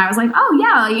group, and I was like, oh,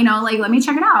 yeah, you know, like, let me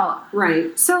check it out.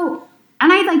 Right. So,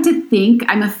 and I'd like to think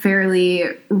I'm a fairly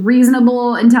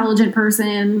reasonable, intelligent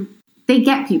person. They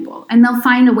get people, and they'll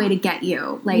find a way to get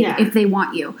you, like, if they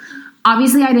want you.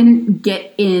 Obviously, I didn't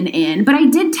get in, but I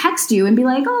did text you and be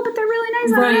like, oh, but they're really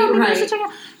nice. I don't know, maybe I should check it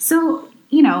out. So,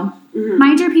 you know,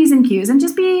 mind your P's and Q's, and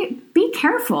just be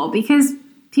careful, because...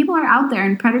 people are out there,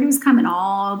 and predators come in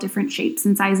all different shapes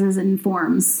and sizes and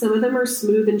forms. Some of them are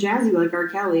smooth and jazzy like R.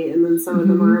 Kelly, and then some of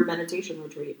them are a meditation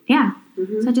retreat. Yeah.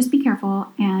 So just be careful,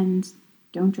 and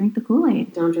don't drink the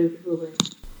Kool-Aid. Don't drink the Kool-Aid.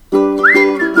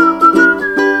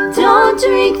 Don't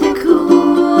drink the